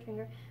sharp, third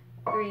finger.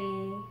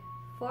 3,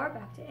 4,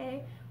 back to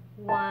A,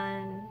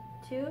 1,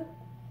 2,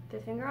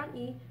 fifth finger on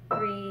E,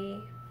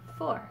 3,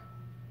 4.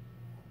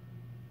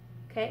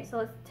 Okay, so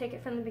let's take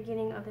it from the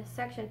beginning of this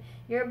section.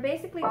 You're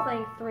basically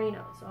playing 3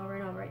 notes over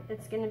and over.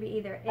 It's going to be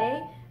either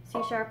A, C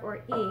sharp, or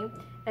E,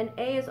 and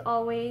A is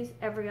always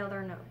every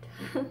other note.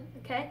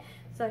 Okay,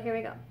 so here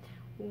we go.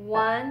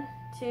 1,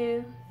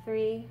 2,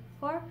 3,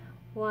 4.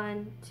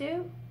 1,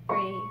 2,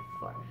 3,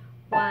 4.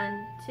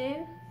 1,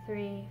 2,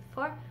 3,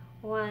 4.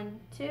 1,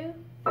 2,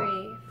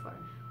 3, 4.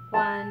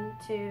 1,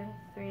 2,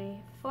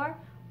 3, 4.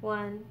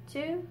 1,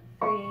 2,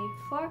 3,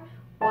 4.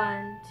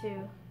 1,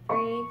 2,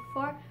 3,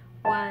 4.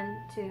 1,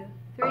 2,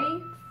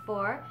 3,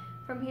 4.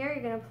 From here,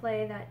 you're going to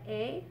play that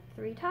A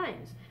 3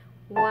 times.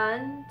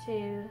 1,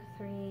 2,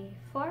 3,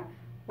 4.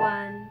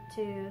 1,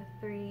 2,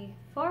 3,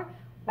 4.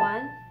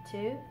 1,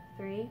 2,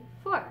 3,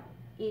 4.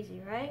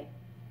 Easy, right?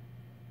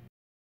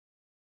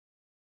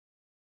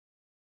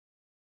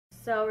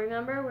 So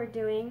remember, we're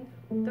doing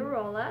the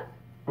roll up.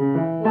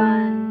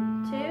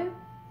 1, 2,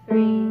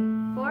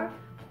 3, 4.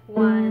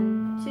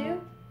 1,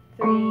 2,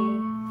 3,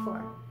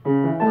 4.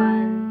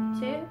 1,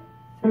 2,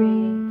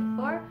 3,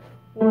 4.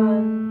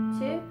 1,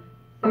 2,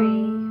 3,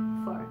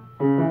 4.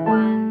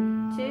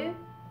 1, 2,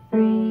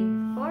 3,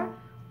 4.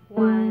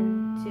 1,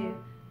 2,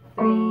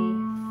 3,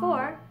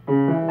 4.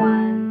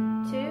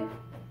 1, 2,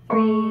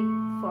 3,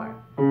 4.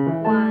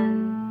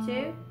 1, 2,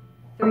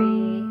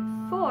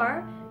 3,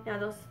 4. Now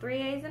those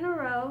 3 A's in a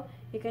row,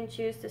 you can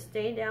choose to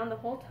stay down the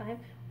whole time.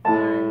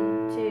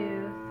 1,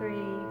 2, 3,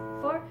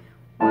 4.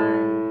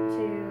 1, 2,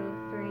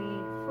 3,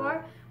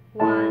 4.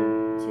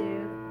 1,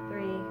 2,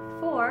 3,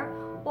 4.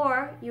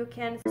 Or you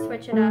can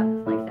switch it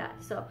up like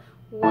that. So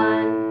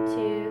 1,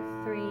 2,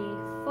 3,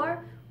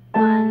 4.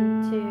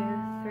 1, 2,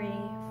 3,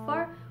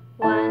 4.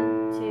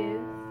 1, 2,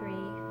 3,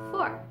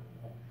 4.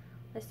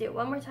 Let's do it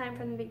one more time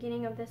from the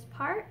beginning of this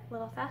part, a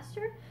little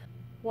faster.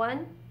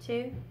 1,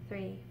 2,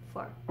 3,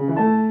 4.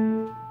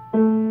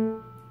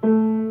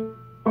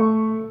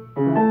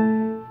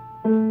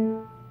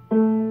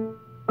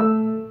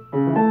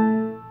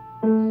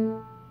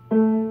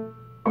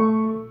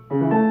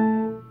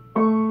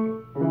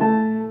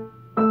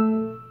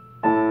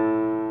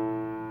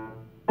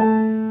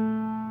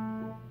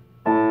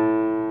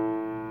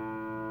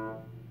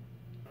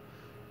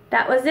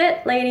 That was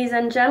it, ladies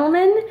and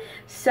gentlemen.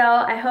 So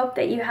I hope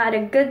that you had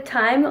a good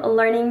time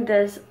learning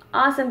this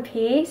awesome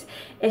piece.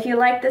 If you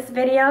like this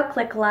video,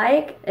 click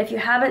like. If you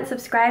haven't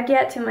subscribed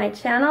yet to my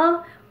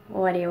channel,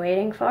 what are you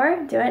waiting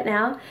for? Do it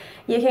now.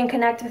 You can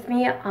connect with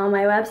me on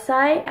my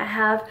website. I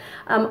have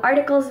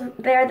articles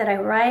there that I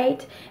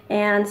write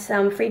and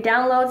some free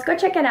downloads. Go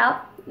check it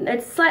out.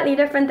 It's slightly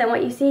different than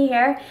what you see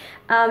here.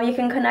 You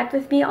can connect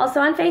with me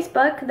also on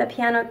Facebook, The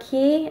Piano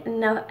Key,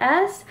 no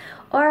S,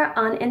 or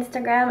on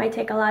Instagram. I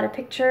take a lot of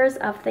pictures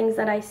of things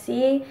that I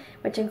see,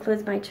 which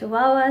includes my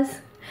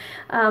chihuahuas.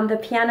 The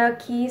Piano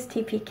Keys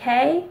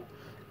TPK.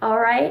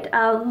 Alright,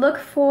 look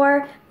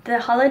for the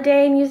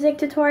holiday music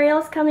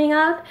tutorials coming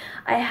up.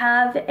 I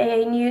have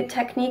a new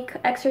technique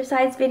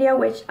exercise video,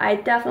 which I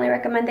definitely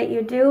recommend that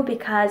you do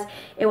because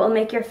it will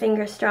make your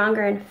fingers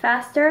stronger and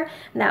faster.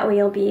 And that way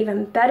you'll be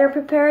even better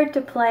prepared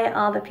to play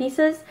all the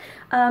pieces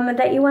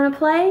that you want to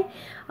play.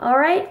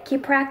 Alright,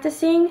 keep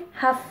practicing,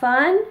 have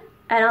fun,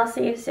 and I'll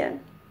see you soon.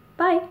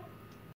 Bye!